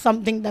have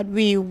something that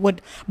we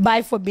would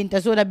buy for Binta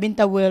so that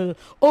Binta will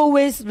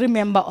always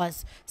remember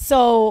us.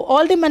 So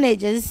all the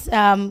managers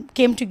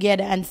came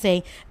together and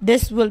say,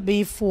 this will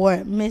be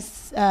for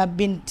Miss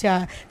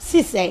Binta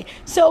Ceesay.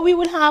 So we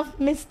will have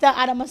Mr.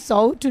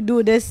 Adamaso to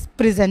do this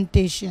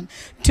presentation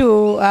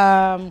to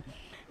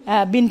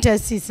Binta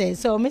Ceesay.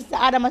 So Mr.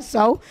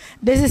 Adamaso,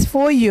 this is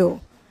for you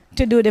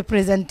to do the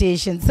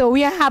presentation. So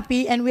we are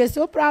happy and we are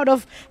so proud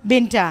of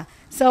Binta.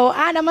 So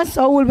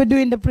Adamaso will be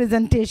doing the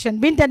presentation.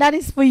 Binta, that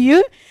is for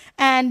you,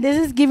 and this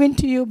is given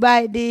to you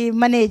by the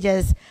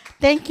managers.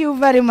 Thank you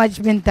very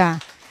much,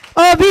 Binta.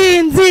 Oh,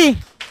 Binzi!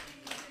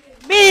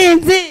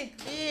 Binzi!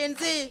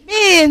 Binzi!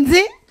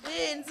 Binzi!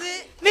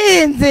 Binzi!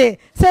 Binzi!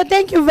 So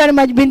thank you very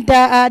much,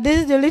 Binta.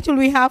 This is the little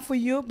we have for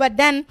you, but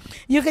then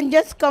you can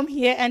just come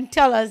here and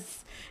tell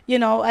us, you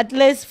know, at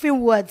least few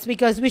words,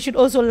 because we should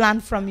also learn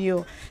from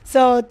you.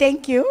 So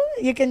thank you.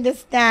 You can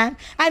just stand.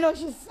 I know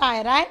she's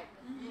shy, right?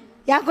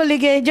 Ya ko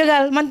ligay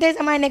jogal man tay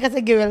sama nek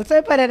sa gewel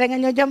so pare da nga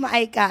ñoo jom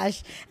ay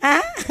cash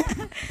ah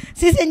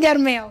si senjar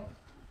mew.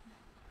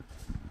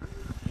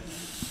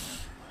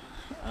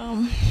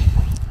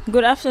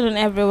 Good afternoon,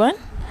 everyone.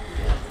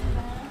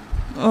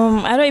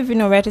 I don't even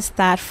know where to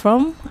start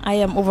from. I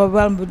am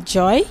overwhelmed with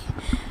joy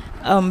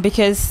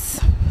because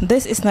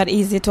this is not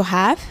easy to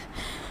have.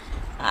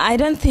 I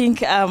don't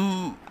think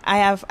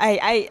I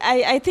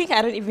think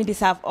I don't even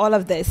deserve all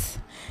of this.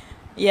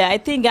 Yeah, I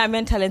think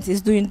Gambian Talents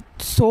is doing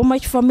so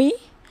much for me.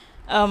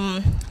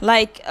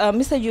 Like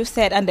Mr. Yu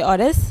said and the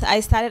others, I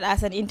started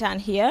as an intern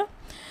here.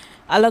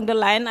 Along the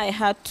line, I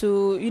had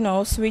to, you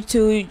know, switch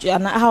to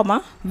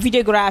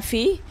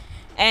videography,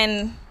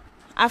 and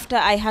after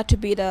I had to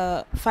be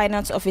the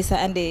finance officer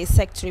and the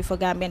secretary for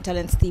Gambian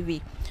Talents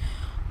TV.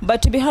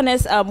 But to be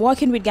honest,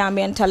 working with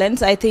Gambian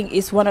Talents, I think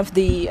is one of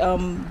the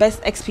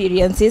best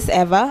experiences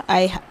ever.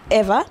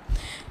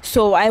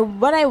 So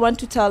what I want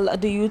to tell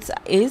the youth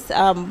is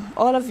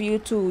all of you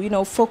to, you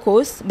know,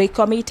 focus, be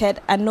committed,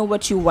 and know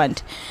what you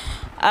want.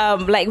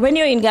 Like when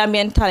you're in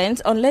Gambian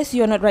Talents, unless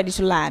you're not ready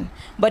to learn.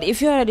 But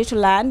if you're ready to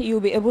learn, you'll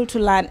be able to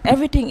learn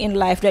everything in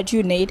life that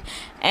you need.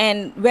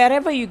 And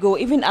wherever you go,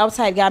 even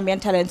outside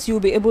Gambian Talents, you'll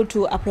be able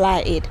to apply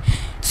it.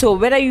 So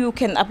whether you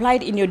can apply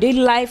it in your daily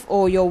life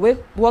or your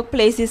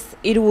workplaces,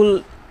 it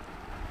will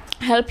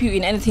help you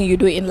in anything you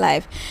do in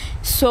life.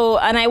 So,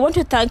 and I want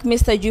to thank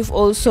Mr. Juf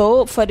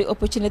also for the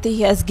opportunity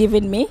he has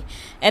given me,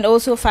 and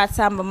also Fat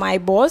Samba, my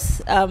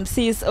boss.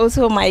 She is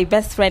also my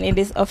best friend in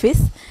this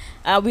office.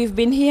 We've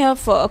been here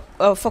for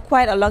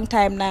quite a long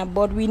time now,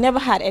 but we never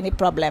had any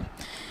problem.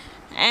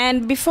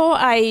 And before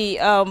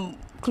I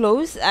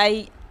close,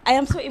 I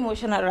am so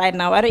emotional right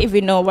now. I don't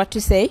even know what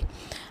to say.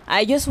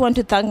 I just want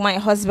to thank my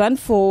husband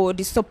for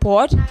the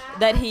support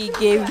that he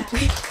gave.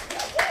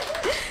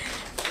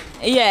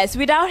 Yes,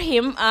 without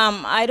him,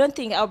 I don't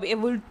think I'll be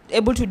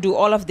able to do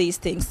all of these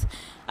things.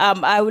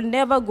 I will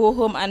never go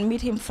home and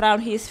meet him,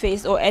 frown his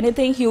face or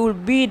anything. He will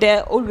be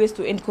there always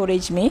to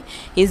encourage me.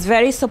 He's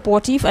very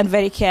supportive and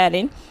very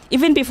caring.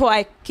 Even before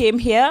I came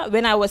here,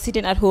 when I was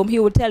sitting at home, he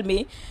would tell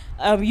me,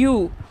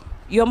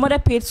 your mother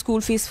paid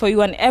school fees for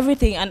you and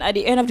everything, and at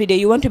the end of the day,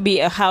 you want to be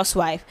a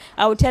housewife.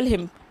 I would tell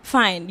him,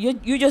 fine,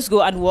 you just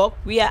go and work.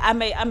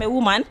 I'm a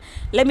woman.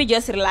 Let me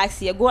just relax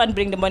here. Go and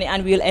bring the money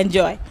and we'll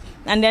enjoy.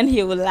 And then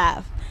he will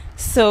laugh.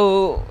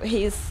 So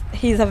he's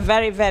a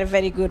very, very,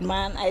 very good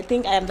man. I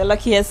think I am the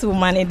luckiest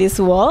woman in this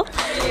world.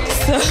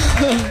 So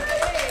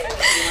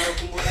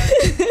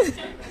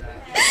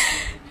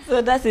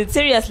So that's it.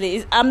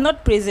 Seriously, I'm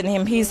not praising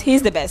him.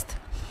 He's the best.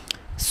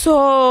 So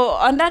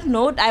on that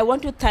note, I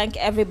want to thank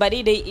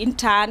everybody, the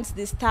interns,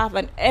 the staff,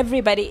 and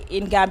everybody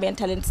in Gambian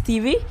Talents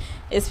TV,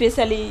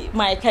 especially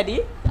my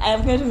caddy. I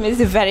am going to miss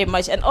you very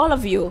much, and all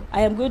of you.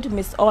 I am going to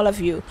miss all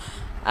of you.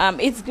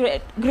 It's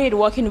great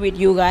working with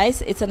you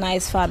guys. It's a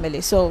nice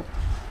family. So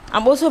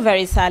I'm also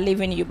very sad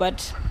leaving you,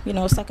 but you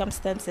know,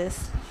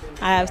 circumstances.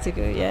 I have to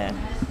go. Yeah.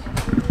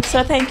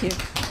 So thank you.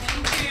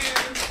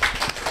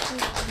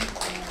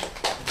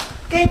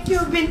 Thank you,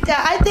 Binta.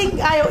 I think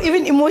I'm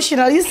even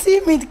emotional. You see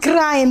me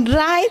crying,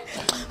 right?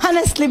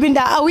 Honestly,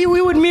 Binta, we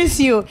would miss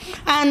you.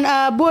 And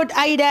both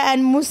Aida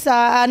and Musa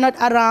are not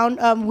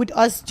around with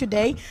us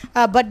today,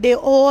 but they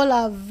all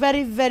are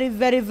very, very,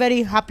 very,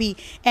 very happy,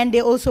 and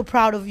they're also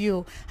proud of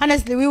you.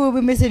 Honestly, we will be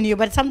missing you,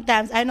 but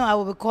sometimes I know I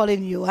will be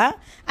calling you, huh?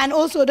 And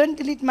also, don't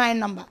delete my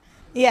number.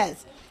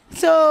 Yes.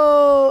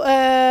 So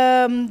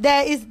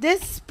there is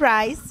this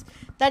prize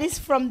that is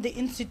from the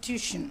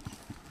institution.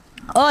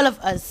 All of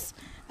us.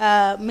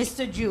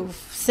 Mr. Juve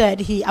said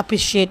he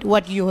appreciates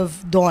what you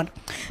have done.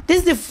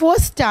 This is the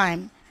first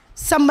time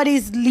somebody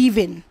is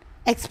leaving,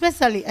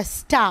 especially a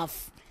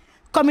staff,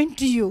 coming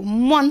to you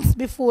months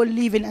before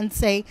leaving and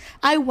say,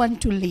 I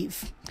want to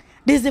leave.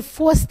 This is the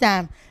first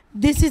time.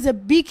 This is a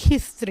big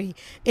history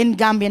in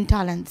Gambian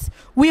Talents.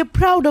 We are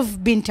proud of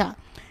Binta.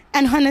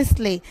 And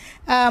honestly,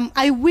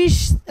 I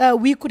wish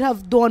we could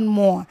have done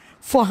more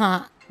for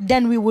her.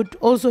 Then we would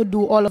also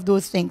do all of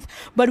those things.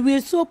 But we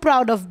are so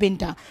proud of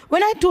Binta.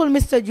 When I told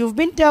Mr. Juve,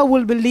 Binta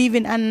will be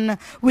leaving, and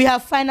we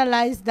have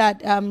finalized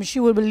that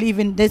she will be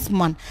leaving this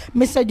month,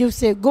 Mr. Juve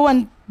said, go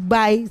and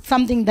buy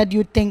something that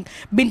you think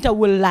Binta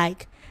will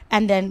like,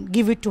 and then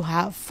give it to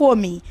her for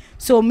me.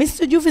 So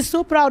Mr. Juve is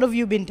so proud of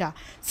you, Binta.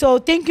 So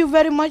thank you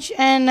very much,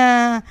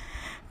 and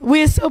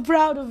we are so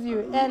proud of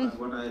you. And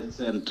what I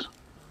sent.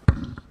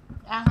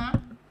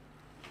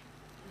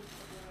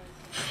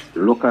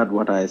 Look at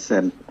what I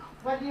sent.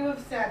 What you have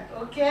said,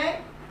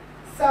 okay?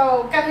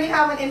 So, can we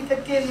have an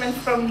entertainment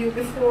from you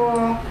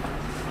before?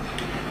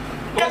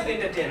 Who's the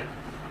entertainer?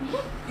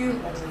 You.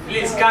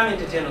 Please come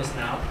entertain us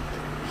now.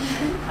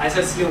 I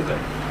said Slunker.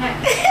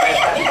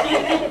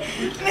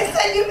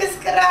 Mr. Juve is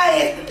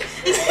crying.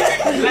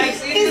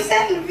 He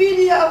sent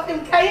video of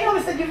him crying. You know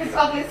Mr. Juve is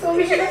ugly, so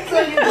we should not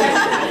tell you that.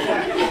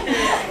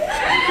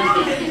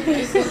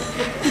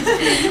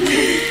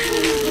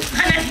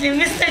 Honestly,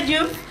 Mr.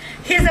 Juve,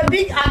 he's a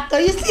big actor.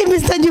 You see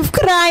Mr. Juve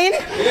crying?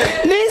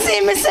 Do you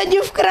see Mr.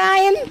 Juve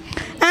crying?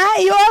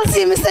 You all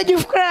see Mr.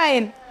 Juve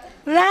crying,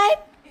 right?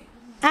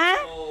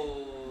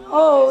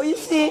 Oh, you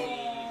see?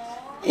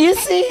 You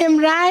see him,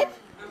 right?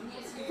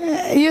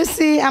 You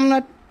see, I'm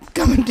not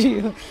coming to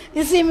you.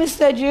 You see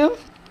Mr. Juve?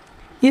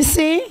 You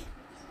see?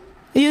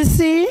 You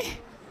see?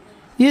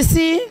 You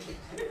see?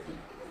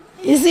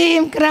 You see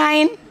him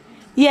crying?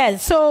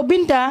 Yes. So,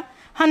 Binta,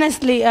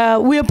 honestly,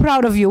 we are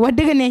proud of you.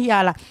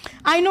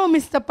 I know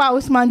Mr.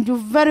 Pausman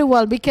Juve very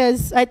well,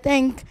 because I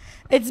think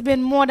it's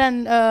been more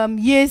than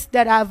years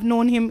that I've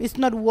known him. It's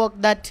not work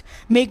that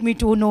make me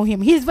to know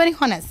him. He's very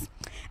honest.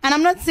 And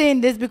I'm not saying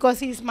this because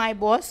he's my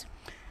boss.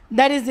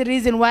 That is the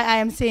reason why I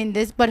am saying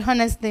this. But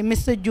honestly,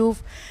 Mr.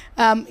 Juve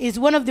is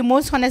one of the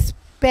most honest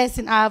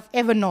person I've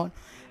ever known.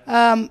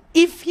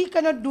 If he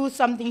cannot do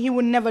something, he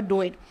will never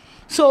do it.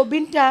 So,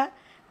 Binta,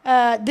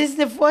 this is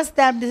the first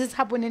time this is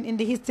happening in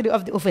the history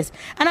of the office.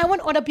 And I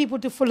want other people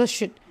to follow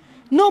suit.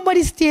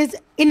 Nobody stays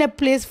in a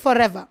place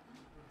forever.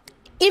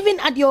 Even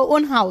at your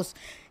own house,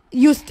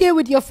 you stay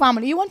with your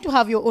family. You want to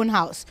have your own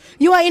house.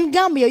 You are in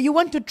Gambia, you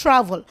want to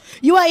travel.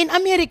 You are in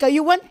America,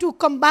 you want to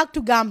come back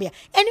to Gambia.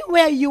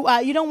 Anywhere you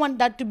are, you don't want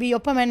that to be your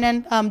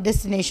permanent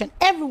destination.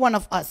 Every one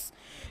of us.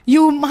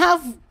 You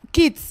have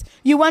kids,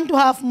 you want to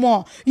have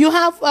more. You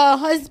have a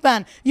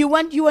husband, you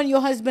want you and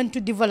your husband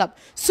to develop.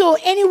 So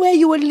anywhere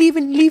you will live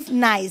and live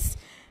nice.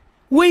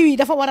 We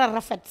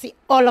see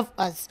all of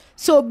us.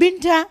 So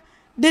Binta,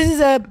 this is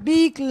a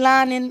big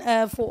learning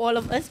for all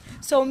of us.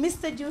 So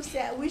Mr. Juve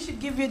said we should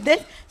give you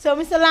this. So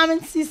Mr.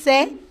 Lamin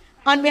Ceesay,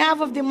 on behalf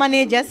of the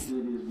managers.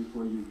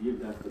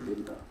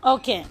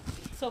 Okay.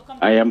 So come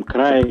I am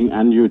crying,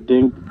 and you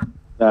think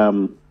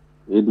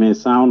it may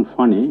sound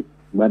funny,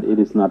 but it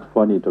is not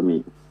funny to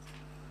me.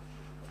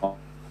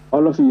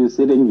 All of you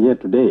sitting here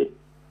today.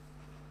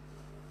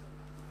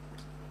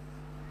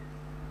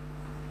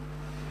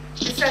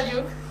 Mr.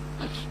 Juve.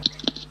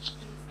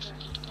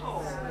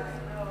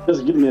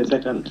 Just give me a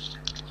second.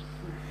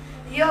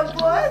 Your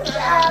boss,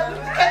 right,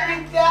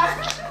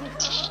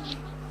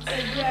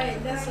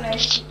 that's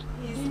right.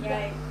 He's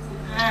right.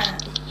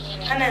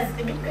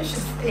 Honestly, because she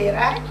stay,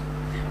 right?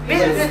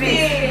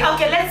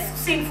 Okay, let's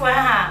sing for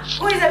her.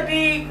 Who is a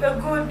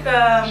good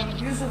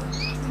Yusuf?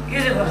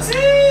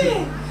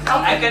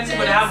 I can sing,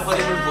 but I have a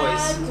Hollywood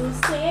voice.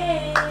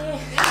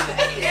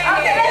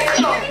 Okay, let's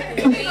go.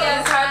 We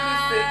are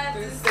happy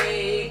to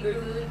say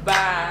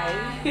goodbye.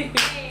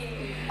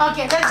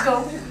 Okay, let's go.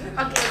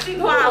 Okay, sing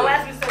for her.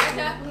 Where's Mr.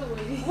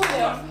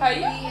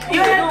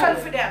 You're not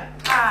confident.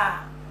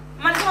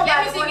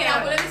 Let me sing it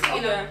up. Let me sing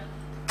it up.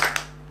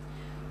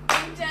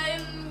 In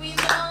time we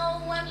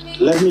know what we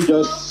let me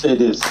just say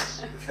this.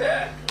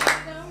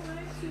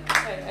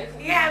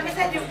 Yeah, we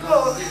said you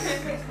go.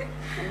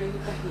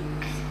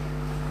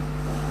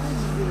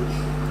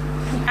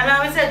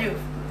 Hello, we said you.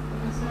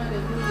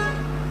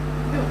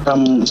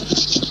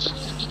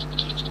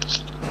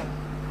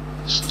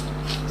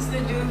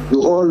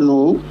 You all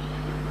know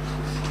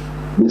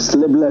the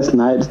sleepless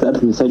nights that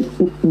Mr.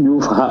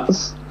 Youth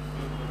has.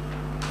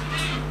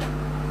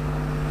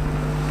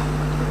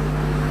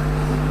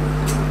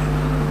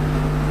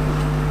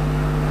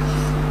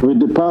 With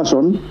the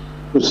passion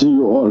to see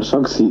you all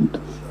succeed.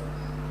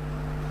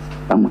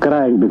 I'm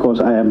crying because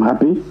I am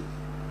happy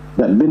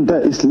that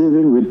Binta is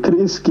living with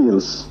 3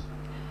 skills: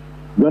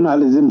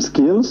 journalism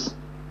skills,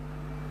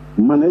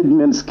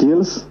 management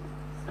skills,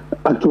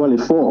 actually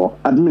 4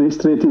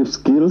 administrative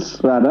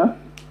skills rather,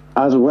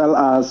 as well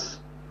as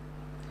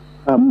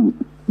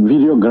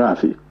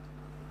videography.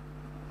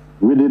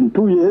 Within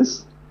 2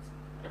 years,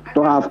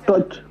 to have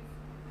touched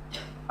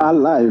our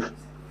life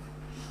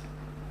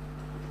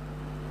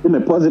in a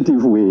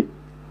positive way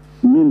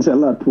means a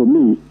lot for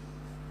me.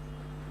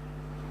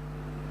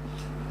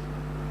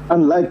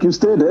 And like you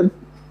stated,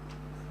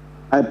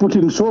 I put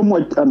in so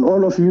much, and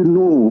all of you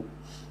know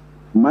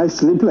my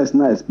sleepless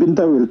nights.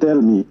 Binta will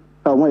tell me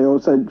how my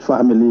outside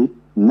family,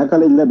 I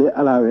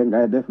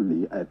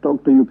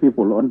talk to you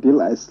people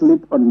until I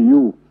sleep on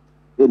you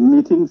in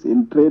meetings,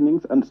 in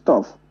trainings and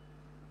stuff.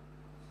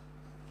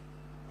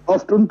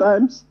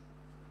 Oftentimes,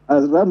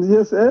 as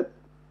Ramsey said,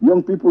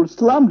 young people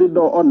slam the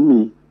door on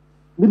me.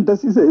 Binta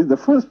Ceesay is the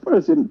first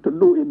person to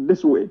do it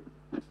this way.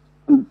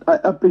 And I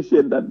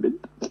appreciate that,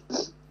 Binta.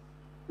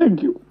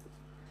 Thank you.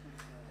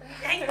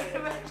 Thank you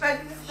very much,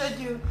 Mr.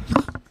 Ju.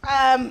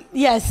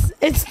 Yes,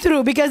 it's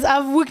true because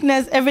I've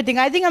witnessed everything.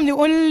 I think I'm the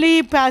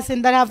only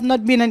person that have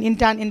not been an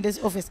intern in this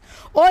office.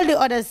 All the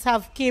others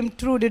have came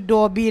through the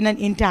door being an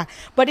intern.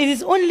 But it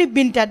is only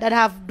Binta that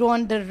have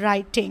done the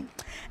right thing.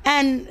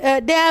 And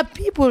there are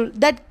people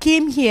that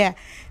came here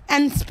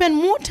and spent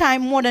more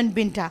time more than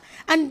Binta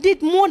and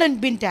did more than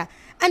Binta.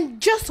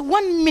 And just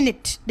 1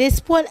 minute, they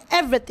spoil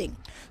everything.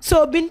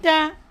 So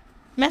Binta,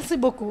 merci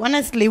beaucoup.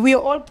 Honestly, we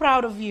are all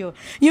proud of you.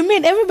 You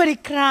made everybody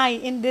cry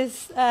in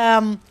this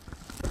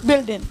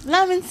building.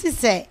 Lamin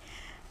Ceesay.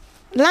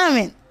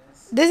 Lamin.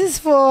 This is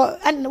for,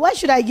 and why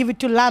should I give it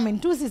to Lamin?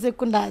 2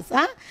 seconds,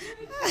 huh?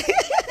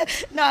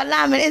 No,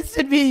 Lamin, it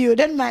should be you.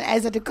 Don't mind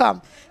Isa to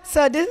come.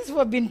 So this is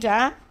for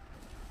Binta.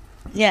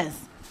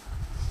 Yes.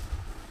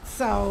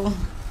 So,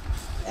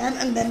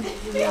 and then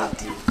we have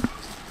to.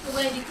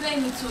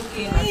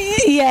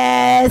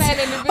 Yes.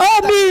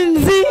 Oh,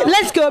 Binzi.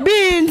 Let's go,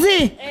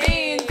 Binzi.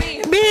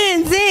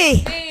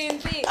 Binzi.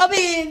 Oh,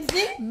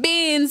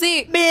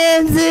 Binzi.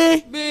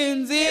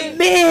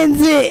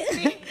 Binzi.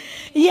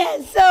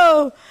 Yes,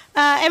 so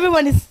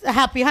everyone is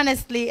happy,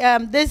 honestly.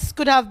 This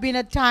could have been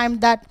a time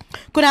that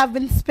could have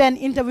been spent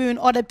interviewing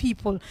other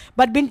people.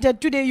 But Binta,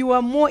 today you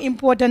are more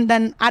important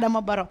than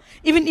Adama Barrow.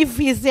 Even if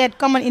he said,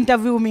 come and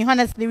interview me,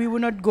 honestly, we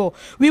would not go.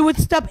 We would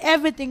stop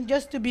everything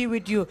just to be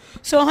with you.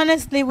 So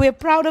honestly, we're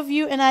proud of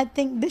you, and I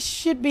think this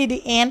should be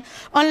the end,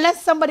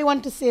 unless somebody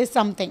wants to say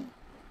something.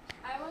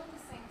 I want to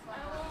sing for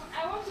her.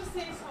 I want to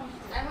say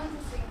something. I want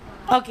to sing for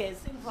her. Okay,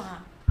 sing for her.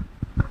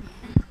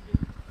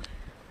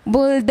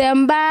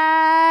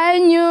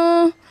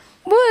 Buldembanyo,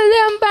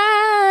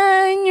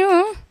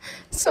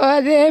 so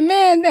they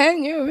made a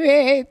new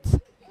wait.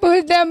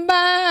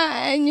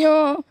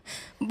 Buldembanyo,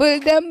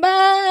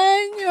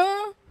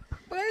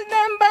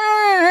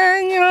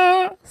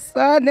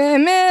 so they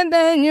made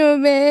a new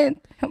wait.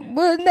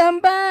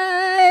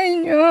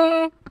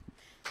 Buldembanyo.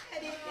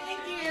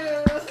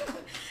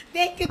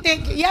 Thank you.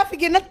 You have to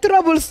get a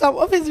troublesome.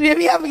 Obviously,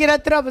 we have to get a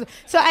trouble.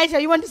 So, Aisha,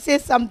 you want to say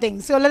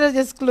something? So, let us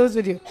just close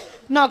with you.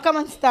 No, come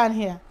and stand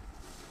here.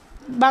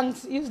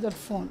 Banks, use that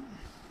phone.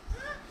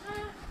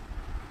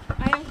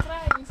 I am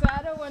trying, so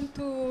I don't want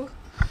to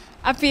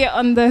appear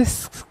on the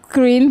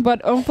screen,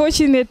 but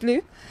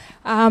unfortunately,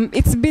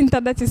 it's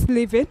Binta that is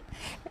leaving.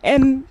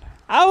 And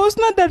I was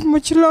not that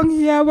much long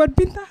here, but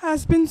Binta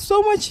has been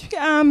so much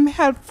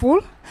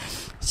helpful.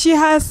 She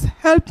has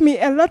helped me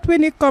a lot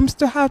when it comes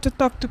to how to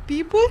talk to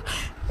people.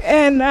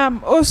 And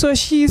also,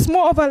 she is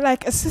more of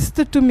like a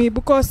sister to me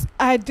because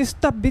I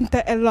disturb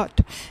Binta a lot.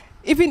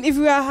 Even if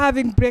we are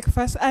having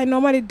breakfast, I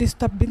normally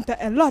disturb Binta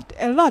a lot.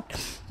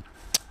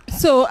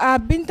 So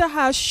Binta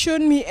has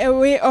shown me a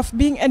way of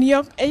being a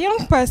young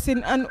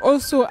person, and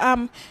also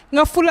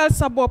nga fulal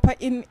sabopa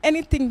in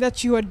anything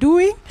that you are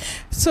doing.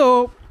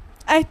 So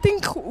I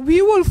think we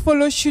will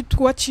follow suit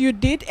what you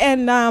did,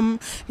 and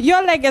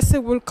your legacy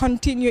will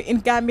continue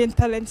in Gambian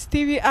Talents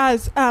TV.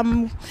 As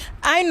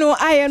I know,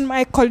 I and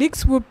my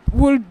colleagues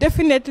will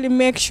definitely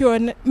make sure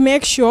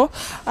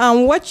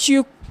what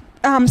you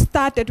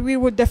started, we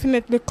will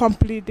definitely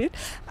complete it.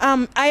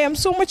 I am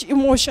so much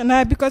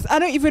emotional because I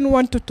don't even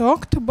want to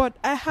talk, but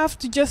I have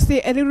to just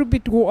say a little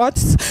bit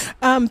words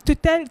to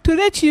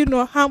let you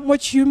know how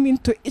much you mean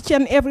to each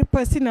and every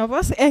person of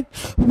us, and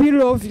we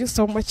love you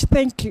so much.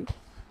 Thank you.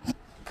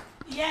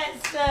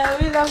 Yes,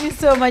 we love you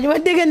so much.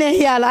 What are you going to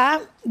hear?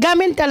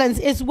 Gambian Talents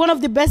is one of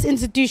the best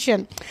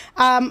institutions.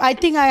 I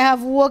think I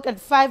have worked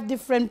at 5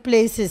 different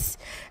places,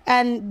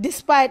 and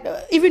despite,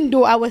 even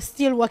though I was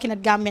still working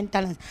at Gambian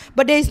Talents,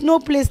 but there is no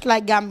place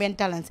like Gambian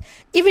Talents.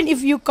 Even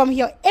if you come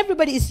here,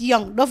 everybody is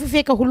young. Don't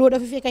fake a hulo,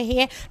 don't fake a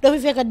hair, don't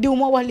fake a do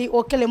more wali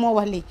or kele more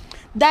wali.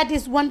 That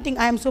is one thing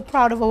I am so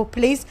proud of our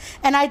place,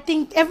 and I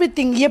think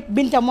everything yep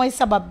Binta moy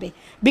sababbe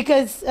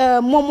because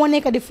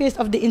momoneka the face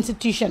of the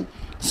institution.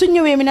 su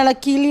ñëwee mi ne la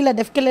kii lii la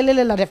def kële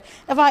lële la def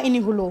dafa indi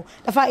huloo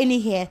dafa indi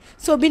hair.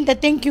 So Binta,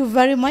 thank you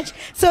very much.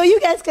 So you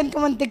guys can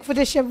come and take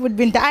photograph with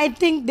Binta. I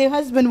think the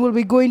husband will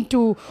be going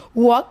to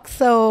work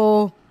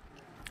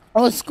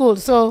or school.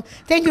 So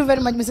thank you very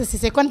much, Mr.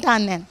 Ceesay.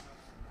 Kontaan nen.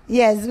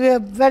 Yes, we are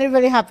very,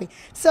 very happy.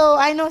 So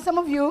I know some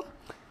of you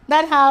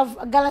that have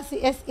a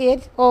Galaxy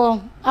S8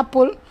 or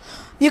Apple,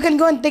 you can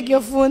go and take your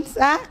phones,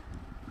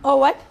 or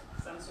what?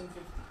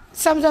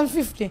 Samsung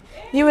 50.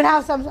 You will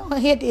have Samsung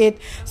 8.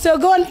 So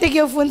go and take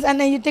your phones and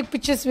then you take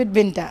pictures with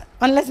Binta.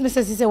 Unless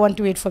Mr. Ceesay want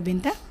to wait for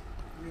Binta.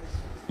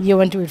 You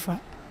want to wait for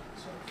her?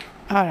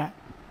 All right.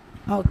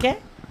 Okay.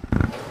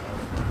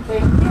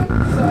 Thank you.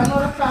 So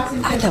another class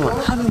in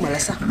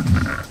Melissa.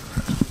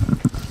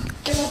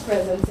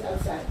 Presents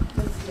outside.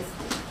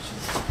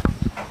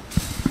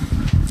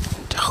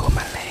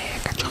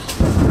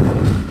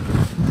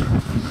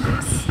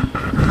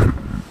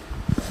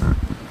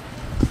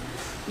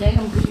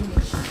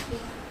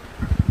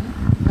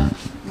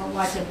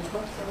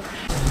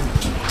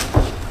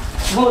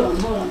 Hold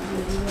on.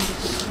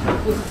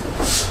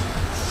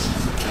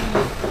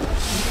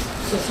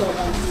 So,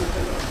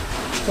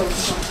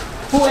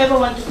 whoever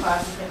wants to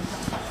pass, you can pass.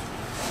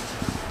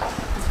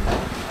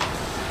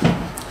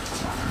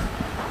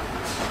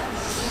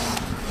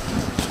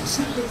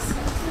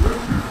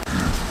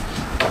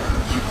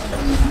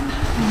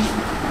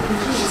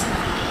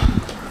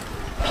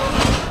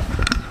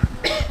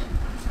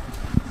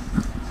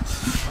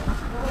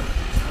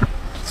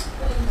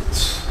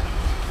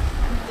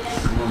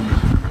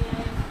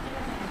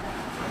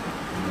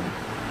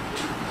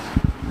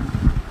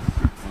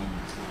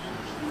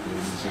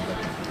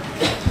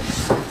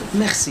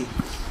 Merci.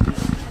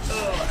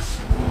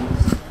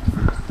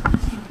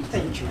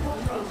 Thank you.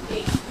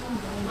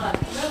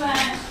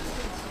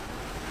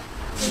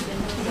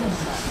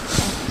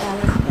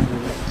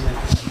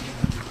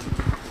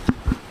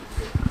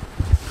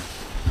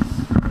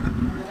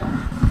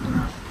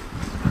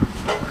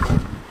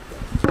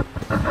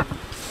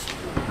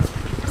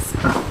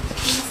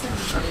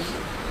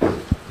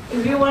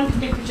 If you want to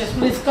take pictures,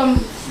 please come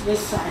this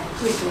side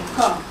quickly.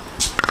 Come.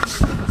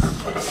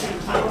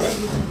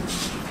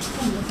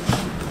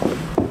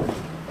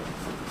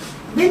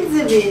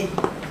 Binzi.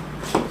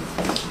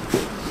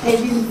 Hey,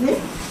 Binzi.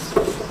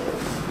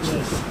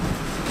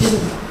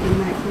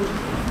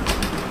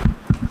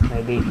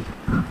 My baby.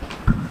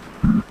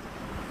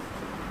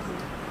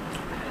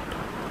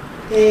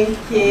 Thank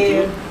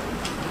you.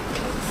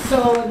 So,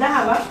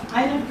 Dahaba,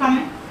 are you not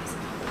coming?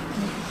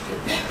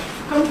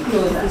 Come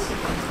closer.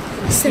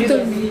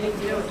 Settle me.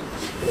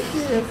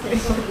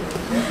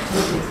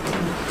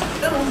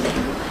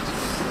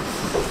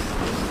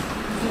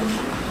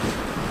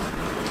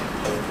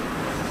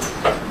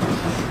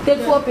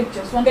 Take 4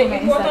 pictures. One The for my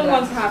important Instagram.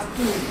 ones have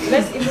 2.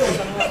 Let's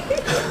important one.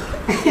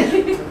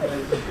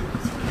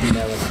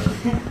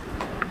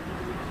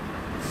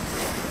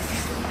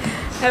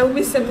 I will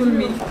be settle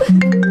me.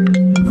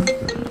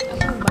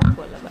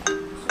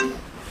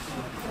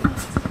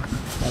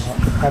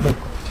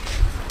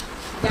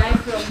 Guy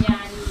from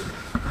Yani.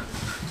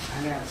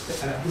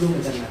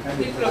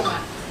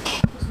 Diplomat.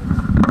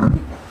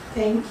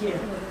 Thank you.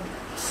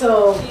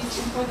 So,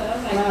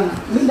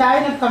 Binda, are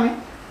you not coming?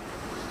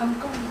 I'm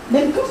coming.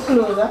 Then come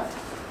closer.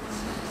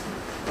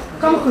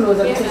 Come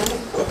closer. Yeah.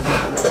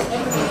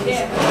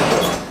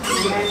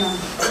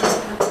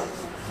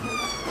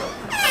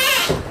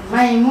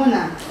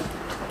 Maimuna.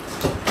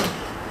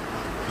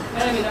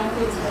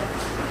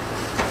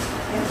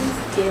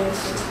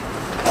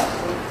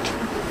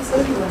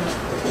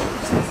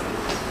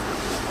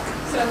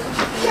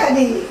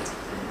 Daddy.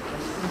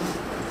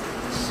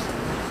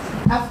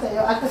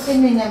 After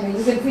sending them,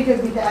 you can feature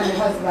Binta and the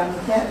husband,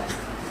 okay?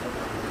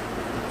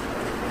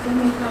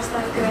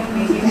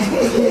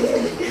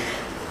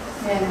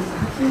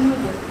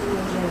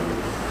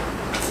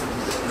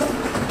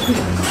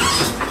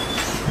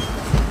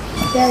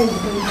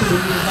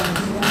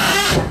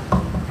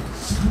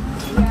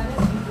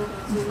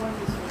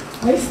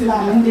 Where's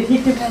Laman? Did he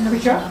take a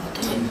picture?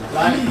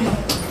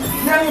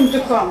 Tell him to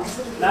come.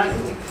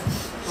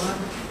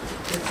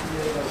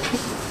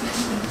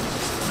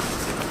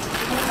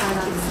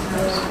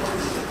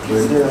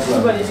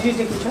 Everybody, did you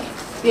take a picture?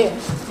 Yeah.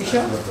 You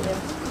sure?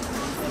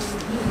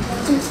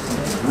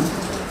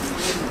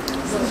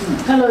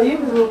 Hello, you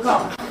will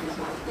come.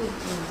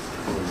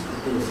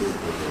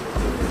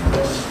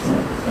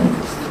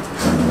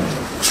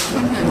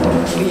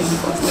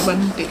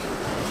 Thank you.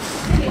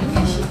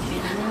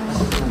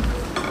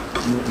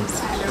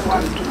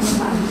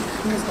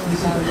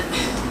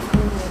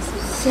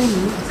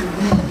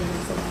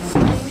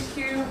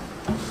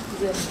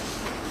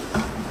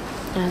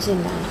 Sit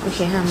down.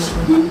 Okay, hammer.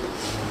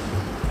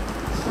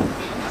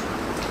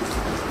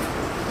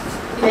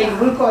 Like,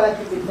 we'll call it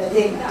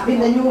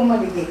Binta new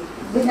woman again.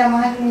 Binta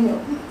man.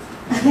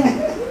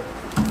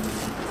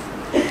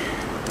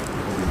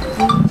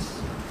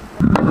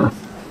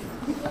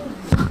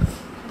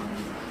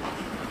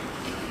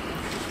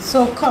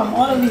 So come,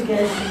 all of you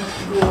guys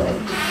must go.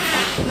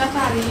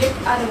 Natalie,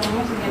 I don't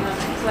want to get on.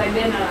 So I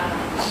then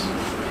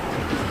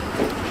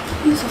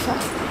You're so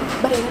fast.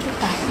 But I got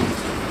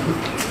time.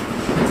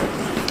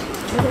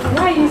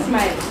 why you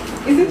smile?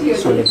 Is it your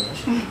Sorry.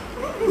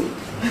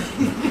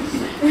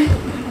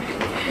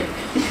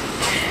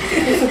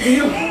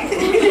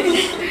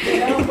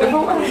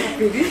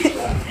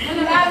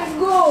 Let's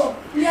go.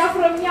 We are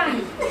from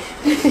Yang.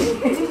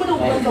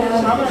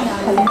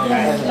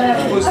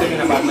 Who's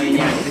talking about my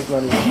Yang?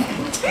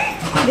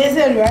 They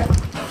said what?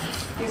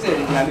 He said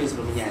Islam is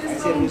from Yang. I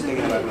said who's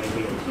talking about my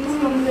Yang?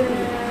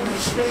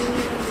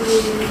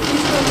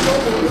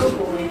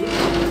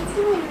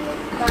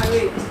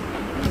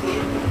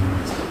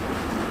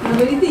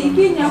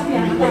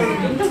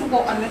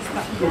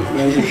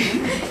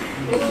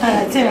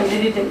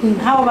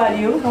 How about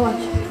you?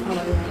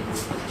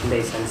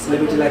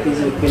 Celebrity like is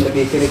going to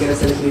be a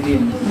celebrity.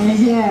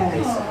 Yeah.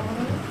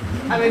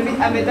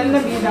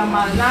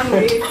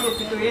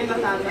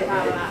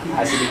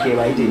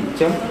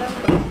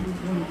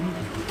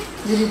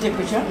 Did you take a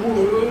picture?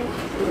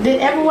 Did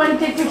everyone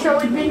take a picture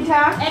with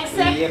Binta?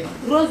 Except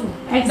Rosemond.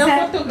 The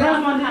Except photographer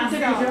Rosemond didn't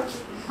take a herself.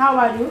 picture. How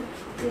are you?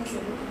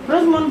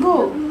 Rosemond, go.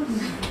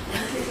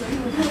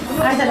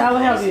 I said I will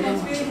help you.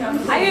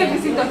 Are you a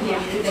visitor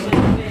here?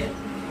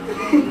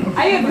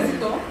 Are you a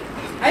visitor?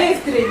 Are you a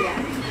stranger?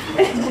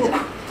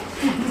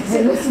 Hey,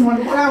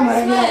 Rosemond, come on.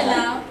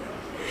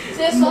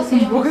 Say so.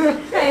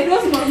 Hey,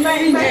 Rosemond,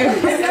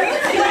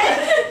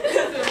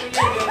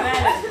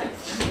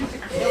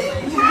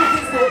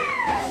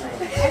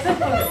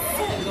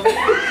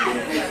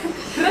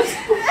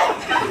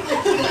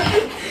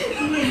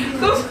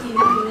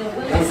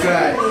 Don't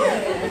cry.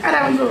 I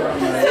don't go.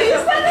 So you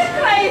started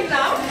crying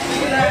now?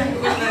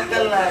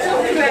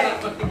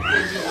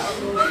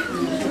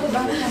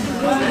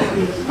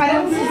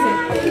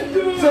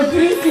 So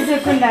 3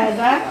 seconds,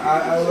 huh?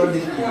 I want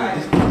this.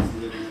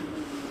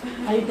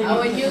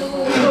 Our you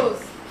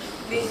Rose.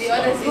 The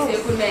other sister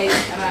couldn't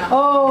around.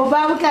 Oh,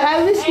 Babukar, I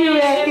wish you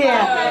were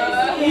here.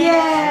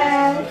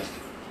 Yeah.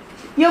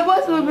 Your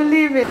boss will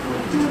believe it.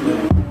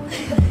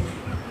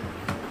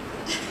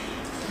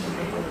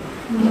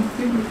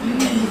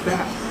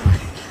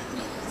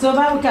 So,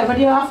 Babukar, what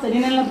do you after? You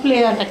need to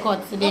play on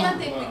records today.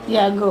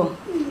 Yeah, go.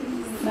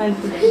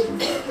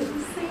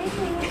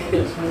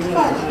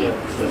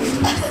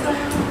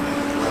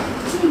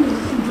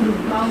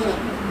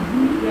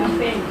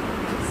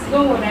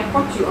 Don't worry, I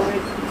caught you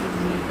already.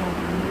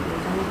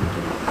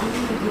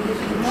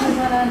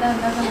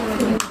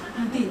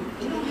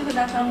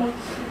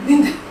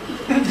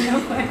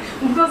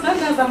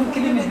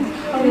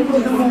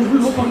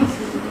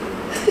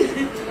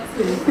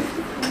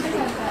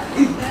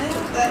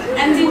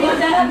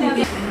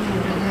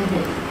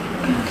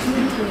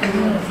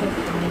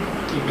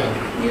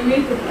 You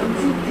wait for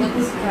what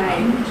is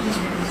crying.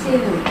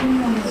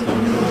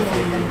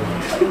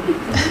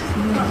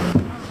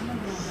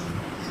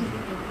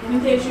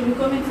 You should be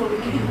coming for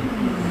weekend.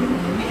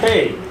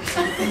 Hey!